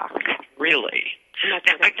in stock. Really? Now,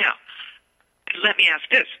 let me ask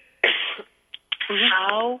this.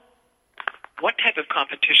 What type of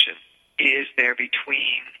competition is there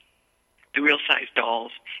between the real-size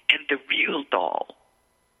dolls and the real doll?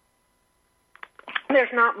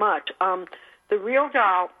 There's not much. The real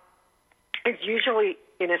doll is usually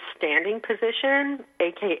in a standing position,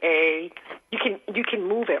 a.k.a. you can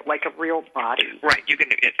move it like a real body. Right. You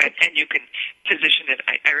can, and you can position it.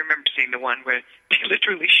 I remember seeing the one where they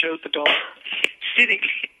literally showed the doll sitting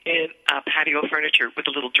in patio furniture with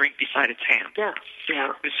a little drink beside its hand. Yeah.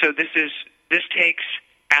 Yeah. So this takes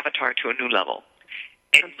Avatar to a new level.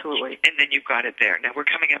 Absolutely. And then you've got it there. Now we're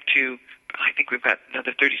coming up to, I think we've got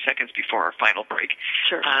another 30 seconds before our final break.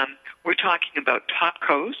 Sure. We're talking about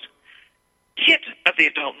Topco's hit of the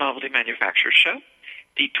Adult Novelty Manufacturers Show,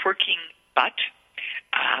 the Twerking Butt,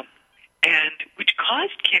 and which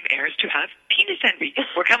caused Kim Ayers to have penis envy.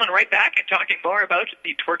 We're coming right back and talking more about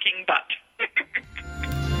the Twerking Butt.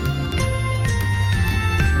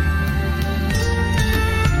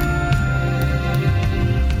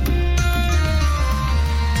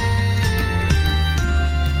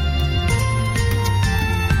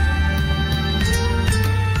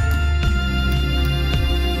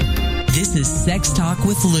 This is Sex Talk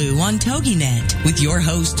with Lou on TogiNet with your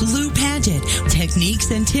host, Lou Paget.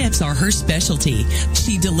 Techniques and tips are her specialty.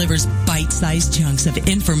 She delivers bite-sized chunks of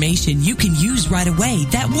information you can use right away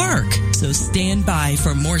that work. So stand by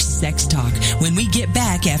for more sex talk when we get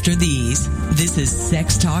back after these. This is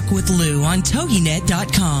Sex Talk with Lou on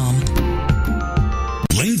TogiNet.com.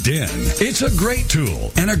 LinkedIn. It's a great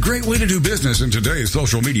tool and a great way to do business in today's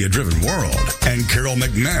social media driven world. And Carol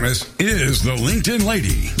McManus is the LinkedIn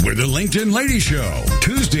Lady with the LinkedIn Lady Show.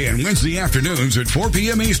 Tuesday and Wednesday afternoons at 4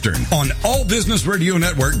 p.m. Eastern on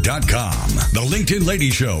allbusinessradionetwork.com. The LinkedIn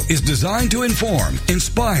Lady Show is designed to inform,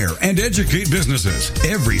 inspire, and educate businesses.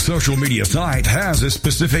 Every social media site has a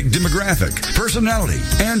specific demographic, personality,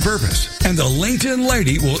 and purpose. And the LinkedIn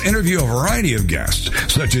Lady will interview a variety of guests,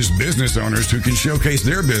 such as business owners who can showcase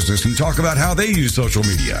their business and talk about how they use social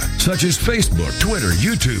media, such as Facebook, Twitter,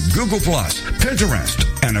 YouTube, Google+, Pinterest,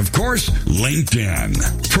 and of course, LinkedIn.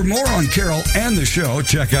 For more on Carol and the show,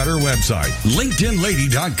 check out her website,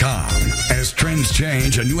 LinkedInLady.com. As trends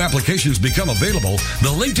change and new applications become available, the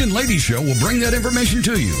LinkedIn Lady Show will bring that information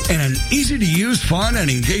to you in an easy-to-use, fun, and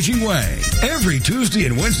engaging way. Every Tuesday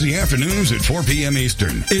and Wednesday afternoons at 4 p.m.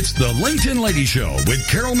 Eastern, it's the LinkedIn Lady Show with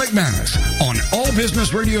Carol McManus on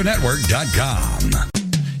allbusinessradionetwork.com.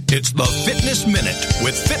 It's the Fitness Minute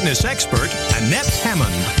with fitness expert Annette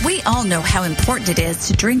Hammond. We all know how important it is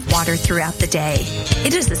to drink water throughout the day.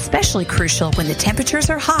 It is especially crucial when the temperatures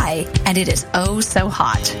are high and it is oh so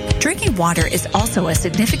hot. Drinking water is also a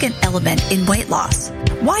significant element in weight loss.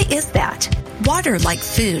 Why is that? Water, like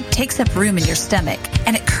food, takes up room in your stomach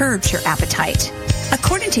and it curbs your appetite.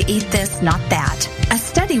 According to Eat This, Not That, A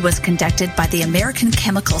study was conducted by the American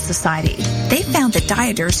Chemical Society. They found that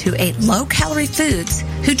dieters who ate low-calorie foods,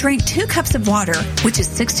 who drank 2 cups of water, which is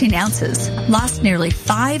 16 ounces, lost nearly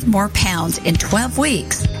 5 more pounds in 12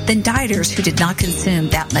 weeks than dieters who did not consume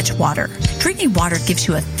that much water. Drinking water gives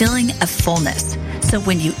you a feeling of fullness. So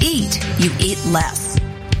when you eat less.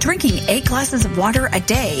 Drinking 8 glasses of water a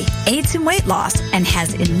day aids in weight loss and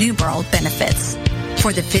has innumerable benefits.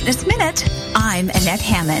 For the Fitness Minute, I'm Annette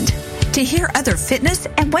Hammond. To hear other fitness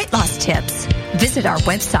and weight loss tips, visit our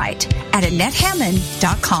website at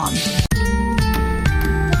AnnetteHammond.com.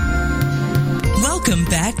 Welcome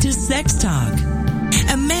back to Sex Talk.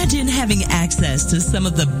 Imagine having access to some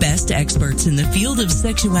of the best experts in the field of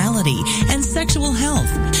sexuality and sexual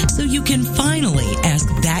health so you can finally ask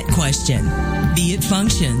that question. Be it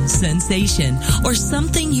function, sensation, or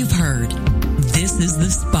something you've heard. This is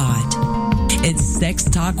the spot. It's Sex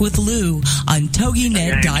Talk with Lou on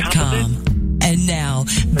TogiNet.com. And now,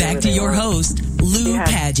 back to your host, Lou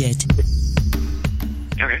Paget.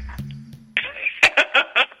 Okay.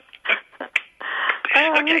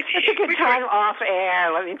 It's such a good time off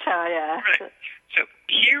air, let me tell you. Right. So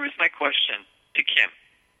here is my question to Kim.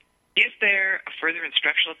 Is there a further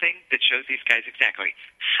instructional thing that shows these guys exactly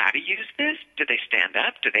how to use this? Do they stand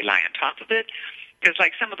up? Do they lie on top of it? Because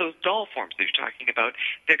like some of those doll forms that you're talking about,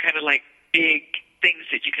 they're kind of like big things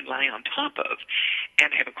that you can lie on top of.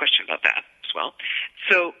 And I have a question about that as well.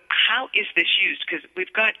 So how is this used? Because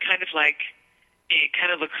we've got kind of like, it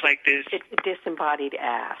kind of looks like this. It's a disembodied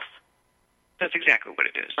ass. That's exactly what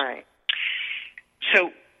it is. Right.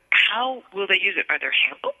 So how will they use it? Are there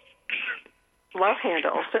handles? Love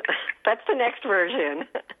handles. That's the next version.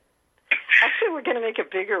 Actually, we're going to make a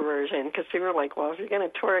bigger version because we were like, well, if you're going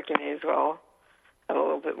to twerk, you may as well have a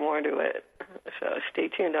little bit more to it. So stay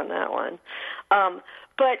tuned on that one.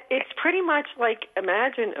 But it's pretty much like,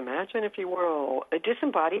 imagine, if you will, a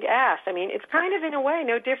disembodied ass. I mean, it's kind of in a way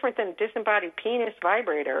no different than a disembodied penis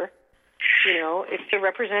vibrator. You know, it's the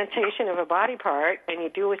representation of a body part, and you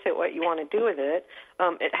do with it what you want to do with it.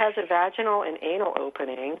 It has a vaginal and anal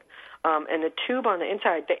opening, and the tube on the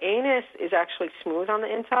inside. The anus is actually smooth on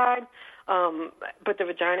the inside, but the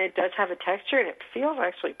vagina does have a texture, and it feels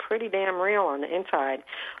actually pretty damn real on the inside.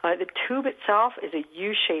 The tube itself is a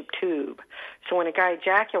U-shaped tube, so when a guy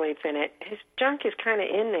ejaculates in it, his junk is kind of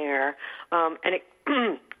in there, and it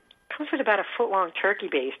comes with about a foot-long turkey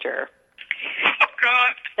baster. Oh,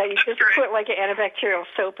 God. That you just put like an antibacterial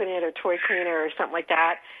soap in it or toy cleaner or something like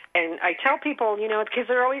that. And I tell people, you know, because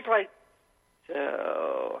they're always like,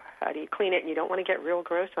 so how do you clean it? And you don't want to get real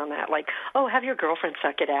gross on that. Like, oh, have your girlfriend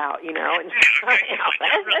suck it out, you know. And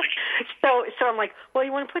so I'm like, well,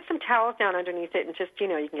 you want to put some towels down underneath it and just, you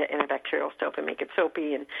know, you can get antibacterial soap and make it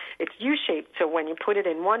soapy. And it's U-shaped, so when you put it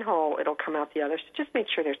in one hole, it'll come out the other. So just make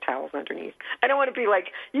sure there's towels underneath. I don't want to be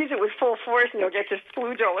like, use it with full force and you'll get this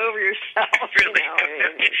splooge all over yourself. Really?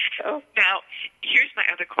 You know? Now, here's my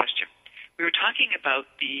other question. We were talking about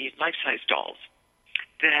the life-size dolls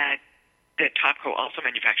that Topco also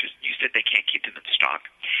manufactures. You said they can't keep them in stock.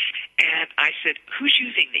 And I said, who's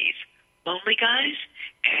using these? Lonely guys?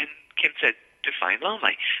 And Kim said, define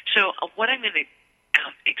lonely. So what I'm going to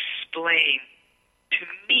explain, to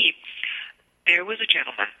me, there was a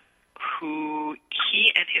gentleman who he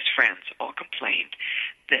and his friends all complained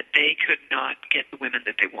that they could not get the women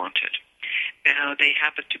that they wanted. Now, they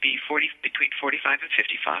happen to be between 45 and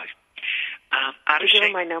 55. Out of shape. Are you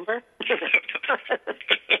giving my number?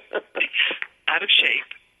 Out of shape,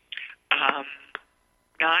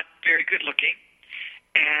 not very good looking,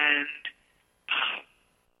 and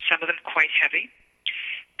some of them quite heavy.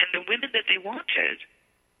 And the women that they wanted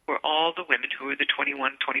were all the women who were the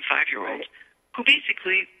 21, 25-year-olds, who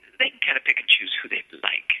basically, they can kind of pick and choose who they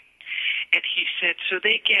like. And he said, so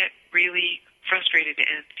they get really frustrated,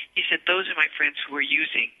 and he said, those are my friends who are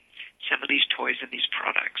using some of these toys and these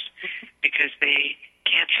products because they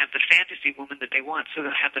can't have the fantasy woman that they want, so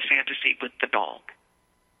they'll have the fantasy with the doll.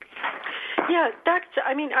 Yeah,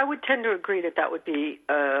 I would tend to agree that would be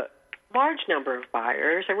a large number of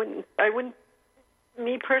buyers.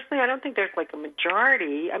 Me personally, I don't think there's like a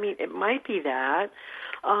majority. I mean, it might be that,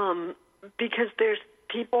 because there's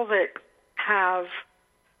people that have,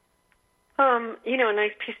 a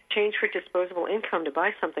nice piece of change for disposable income to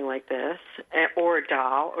buy something like this, or a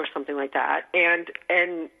doll, or something like that, and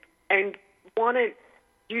want to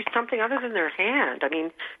use something other than their hand. I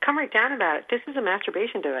mean, come right down about it. This is a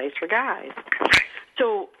masturbation device for guys.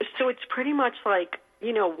 So it's pretty much like,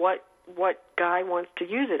 you know, what guy wants to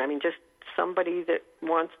use it. I mean, just somebody that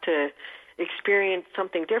wants to experience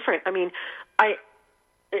something different. I mean,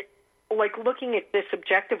 like looking at this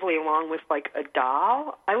objectively along with like a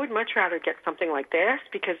doll, I would much rather get something like this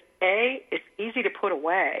because A, it's easy to put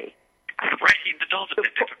away. Right, the doll's a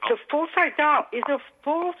bit difficult. The full-size doll is a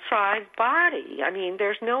full-size body. I mean,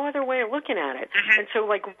 there's no other way of looking at it. Mm-hmm. And so,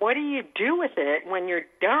 like, what do you do with it when you're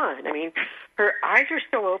done? I mean, her eyes are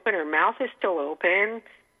still open, her mouth is still open.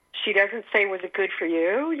 She doesn't say, was it good for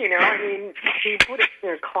you? You know, I mean, do you put it in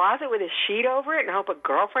your closet with a sheet over it and hope a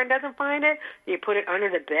girlfriend doesn't find it? Do you put it under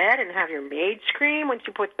the bed and have your maid scream when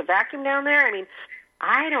she puts the vacuum down there? I mean,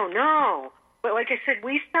 I don't know. But like I said,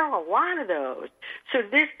 we sell a lot of those. So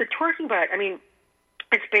the twerking butt, I mean,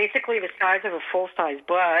 it's basically the size of a full-size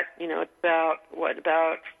butt. You know, it's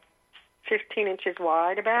about 15 inches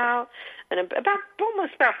wide and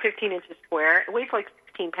almost about 15 inches square. It weighs like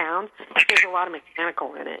 16 pounds. There's a lot of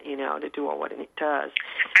mechanical in it, you know, to do what it does.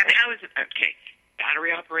 And how is it, okay,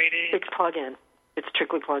 battery operated? It's plug-in. It's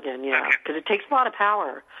strictly plug-in, yeah, because it takes a lot of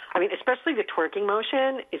power. I mean, especially the twerking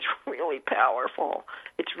motion is really powerful.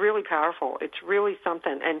 It's really powerful. It's really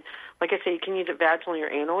something. And like I say, you can use it vaginally or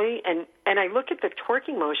anally. And I look at the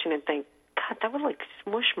twerking motion and think, God, that would like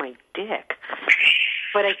smush my dick.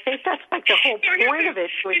 But I think that's like the whole point of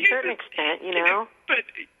it to a certain extent, you know. But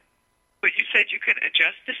you said you can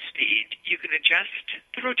adjust the speed. You can adjust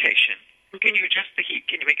the rotation. Can you adjust the heat?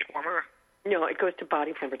 Can you make it warmer? No, it goes to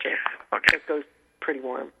body temperature. Okay. It goes pretty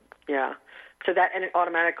warm. Yeah. So that, and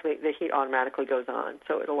the heat automatically goes on.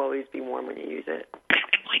 So it'll always be warm when you use it.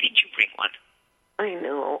 And why didn't you bring one? I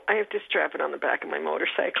know. I have to strap it on the back of my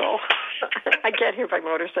motorcycle. I get here by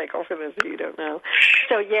motorcycle, for those of you who don't know.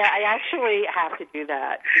 So yeah, I actually have to do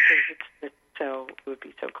that because it would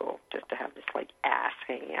be so cool just to have this like ass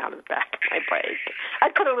hanging out of the back of my bike.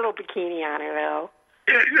 I'd put a little bikini on her though.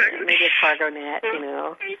 Yeah, exactly. Maybe a cargo net, you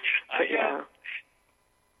know. But, yeah.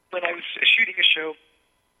 When I was shooting a show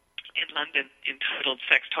in London entitled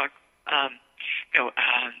Sex Talk,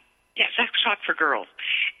 Sex Talk for Girls,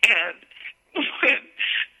 and when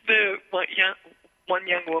one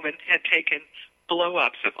young woman had taken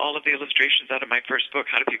blow-ups of all of the illustrations out of my first book,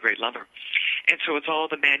 How to Be a Great Lover. And so it's all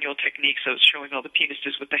the manual techniques. So it's showing all the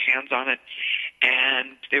penises with the hands on it.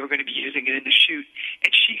 And they were going to be using it in the shoot.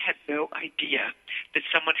 And she had no idea that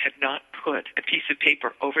someone had not put a piece of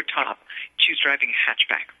paper over top. She was driving a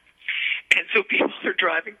hatchback. And so people are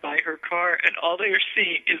driving by her car, and all they are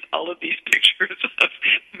seeing is all of these pictures of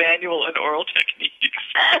manual and oral techniques.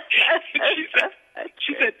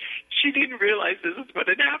 She said she didn't realize this is what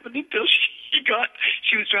had happened until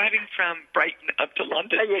she was driving from Brighton up to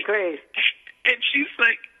London. I agree. And she's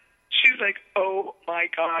like, oh my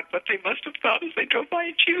God, what they must have thought as they drove by.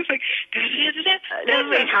 And she was like,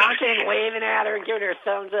 honking, waving at her, and giving her a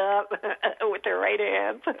thumbs up with her right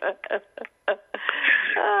hand.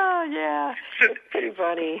 Oh, yeah. It's pretty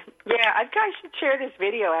funny. Yeah, I should share this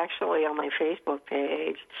video, actually, on my Facebook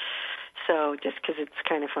page. So, just because it's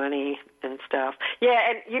kind of funny and stuff. Yeah,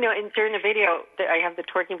 and, and during the video, I have the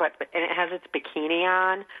twerking butt, and it has its bikini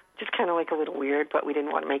on, which is kind of like a little weird, but we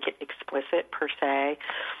didn't want to make it explicit, per se,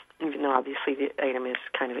 even though, obviously, the item is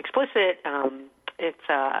kind of explicit. We have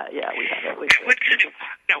it.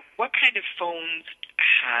 What kind of phones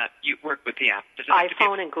you work with the app? Does it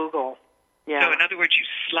iPhone and Google. Yeah. So, in other words,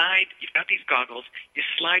 you've got these goggles, you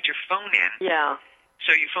slide your phone in. Yeah.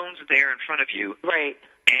 So your phone's there in front of you. Right.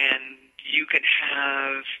 And you can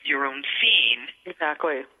have your own scene.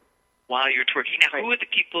 Exactly. While you're twerking. Now, right. Who are the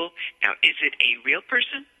people? Now, is it a real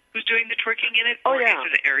person who's doing the twerking in it? Oh, or yeah.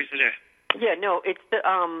 Is it a... Yeah, no, it's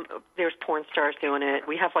there's porn stars doing it.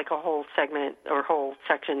 We have like a whole segment or whole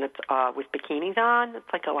section that's with bikinis on. It's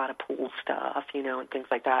like a lot of pool stuff, and things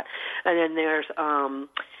like that. And then there's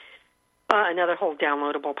another whole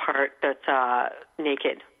downloadable part that's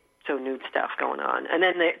naked, so nude stuff going on. And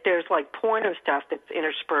then there's like porno stuff that's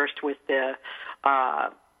interspersed with the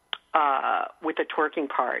twerking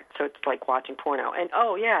part. So it's like watching porno. And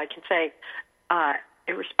I can say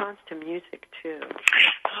it responds to music too.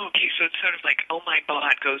 Okay, so it's sort of like, oh my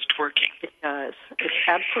God, goes twerking. It does. It's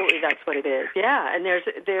absolutely, that's what it is. Yeah, and there's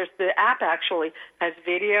the app actually has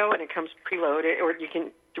video, and it comes preloaded, or you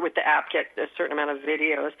can, with the app, get a certain amount of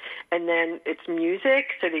videos, and then it's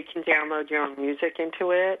music, so that you can download your own music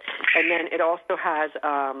into it, and then it also has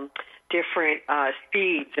different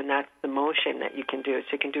speeds, and that's the motion that you can do.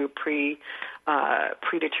 So you can do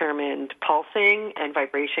predetermined pulsing and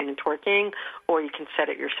vibration and twerking, or you can set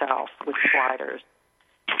it yourself with sliders.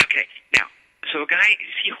 Okay, now, so a guy,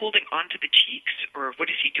 is he holding onto the cheeks, or what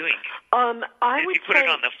is he doing? Does he put it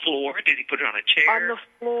on the floor? Does he put it on a chair? On the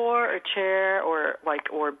floor, or chair,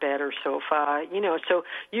 or bed or sofa. So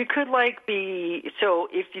you could so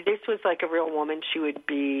if this was like a real woman, she would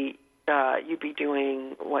be you'd be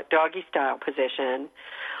doing doggy style position.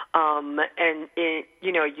 And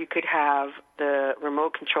you could have the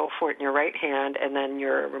remote control for it in your right hand and then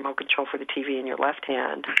your remote control for the TV in your left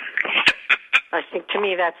hand. I think to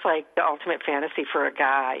me that's like the ultimate fantasy for a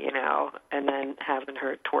guy, and then having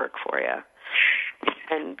her twerk for you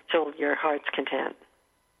until your heart's content.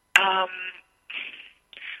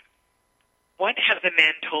 What have the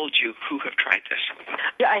men told you who have tried this?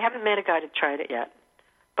 Yeah, I haven't met a guy that tried it yet,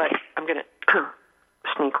 but I'm going to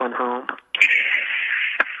sneak one home.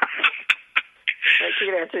 Like,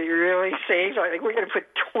 you're going to have to really save. I think we're going to put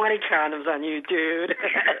 20 condoms on you, dude.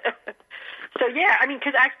 So, yeah, I mean,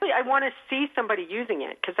 because actually I want to see somebody using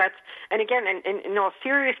it. Because that's, and again, in all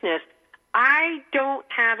seriousness, I don't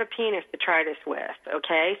have a penis to try this with,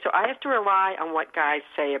 okay? So I have to rely on what guys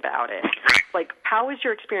say about it. Like, how was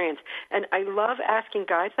your experience? And I love asking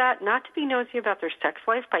guys that, not to be nosy about their sex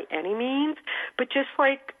life by any means, but just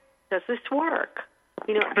like, does this work?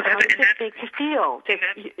 How does it make you feel? Did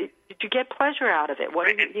you get pleasure out of it? What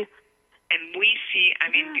right, and we see,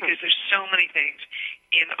 because there's so many things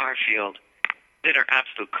in our field that are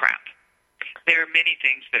absolute crap. There are many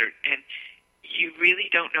things that are, and you really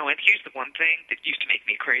don't know. And here's the one thing that used to make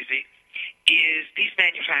me crazy, is these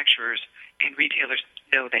manufacturers and retailers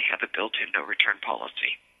know they have a built-in no-return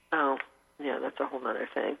policy. Oh, yeah, that's a whole other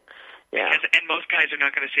thing. Yeah. And most guys are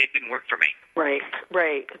not going to say it didn't work for me. Right.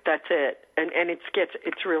 That's it. And it's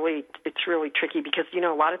really tricky because a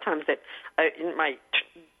lot of times that in my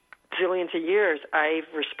zillions of years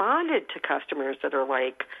I've responded to customers that are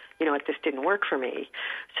like, this didn't work for me.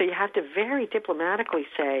 So you have to very diplomatically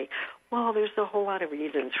say, well, there's a whole lot of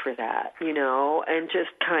reasons for that, and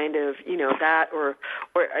just kind of, that or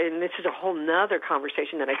and this is a whole nother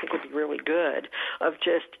conversation that I think would be really good of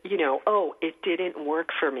just, it didn't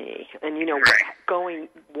work for me. And,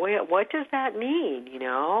 what does that mean,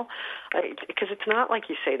 Because it's not like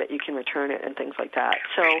you say that you can return it and things like that.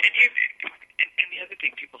 So, and the other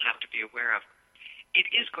thing people have to be aware of, it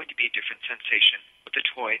is going to be a different sensation with a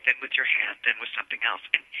toy than with your hand than with something else.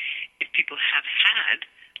 And if people have had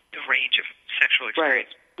the range of sexual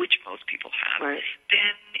experience, which most people have,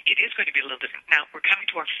 then it is going to be a little different. Now, we're coming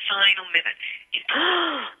to our final minute.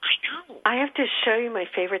 I know. I have to show you my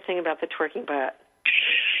favorite thing about the twerking butt.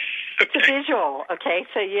 It's a visual, okay?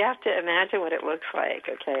 So you have to imagine what it looks like,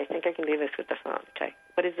 okay? I think I can do this with the phone, okay?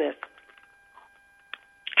 What is this?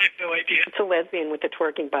 I have no idea. It's a lesbian with a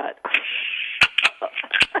twerking butt.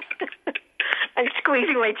 I'm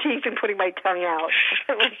squeezing my cheeks and putting my tongue out.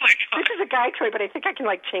 Oh my God. This is a guy toy, but I think I can,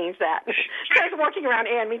 change that. I was walking around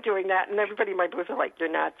and me doing that, and everybody in my booth are like, you're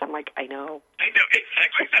nuts. I'm like, I know. I know,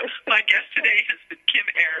 exactly. So my guest today has been Kim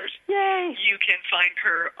Ayers. Yay. You can find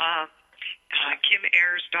her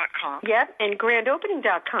KimAyers.com. Yep, and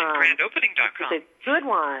GrandOpening.com. GrandOpening.com. It's a good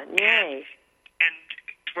one. Yay. And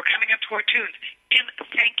we're coming up to our tunes. Kim,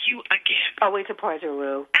 thank you again. Always a pleasure,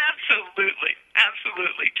 Lou. Absolutely.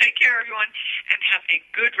 Take care, everyone, and have a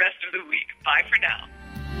good rest of the week. Bye for now.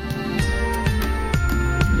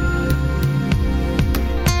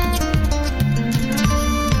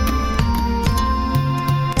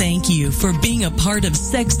 Thank you for being a part of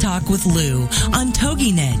Sex Talk with Lou on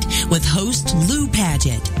TogiNet with host Lou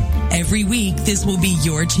Paget. Every week, this will be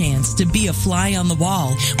your chance to be a fly on the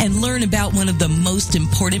wall and learn about one of the most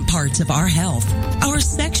important parts of our health, our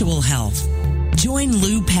sexual health. Join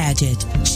Lou Paget.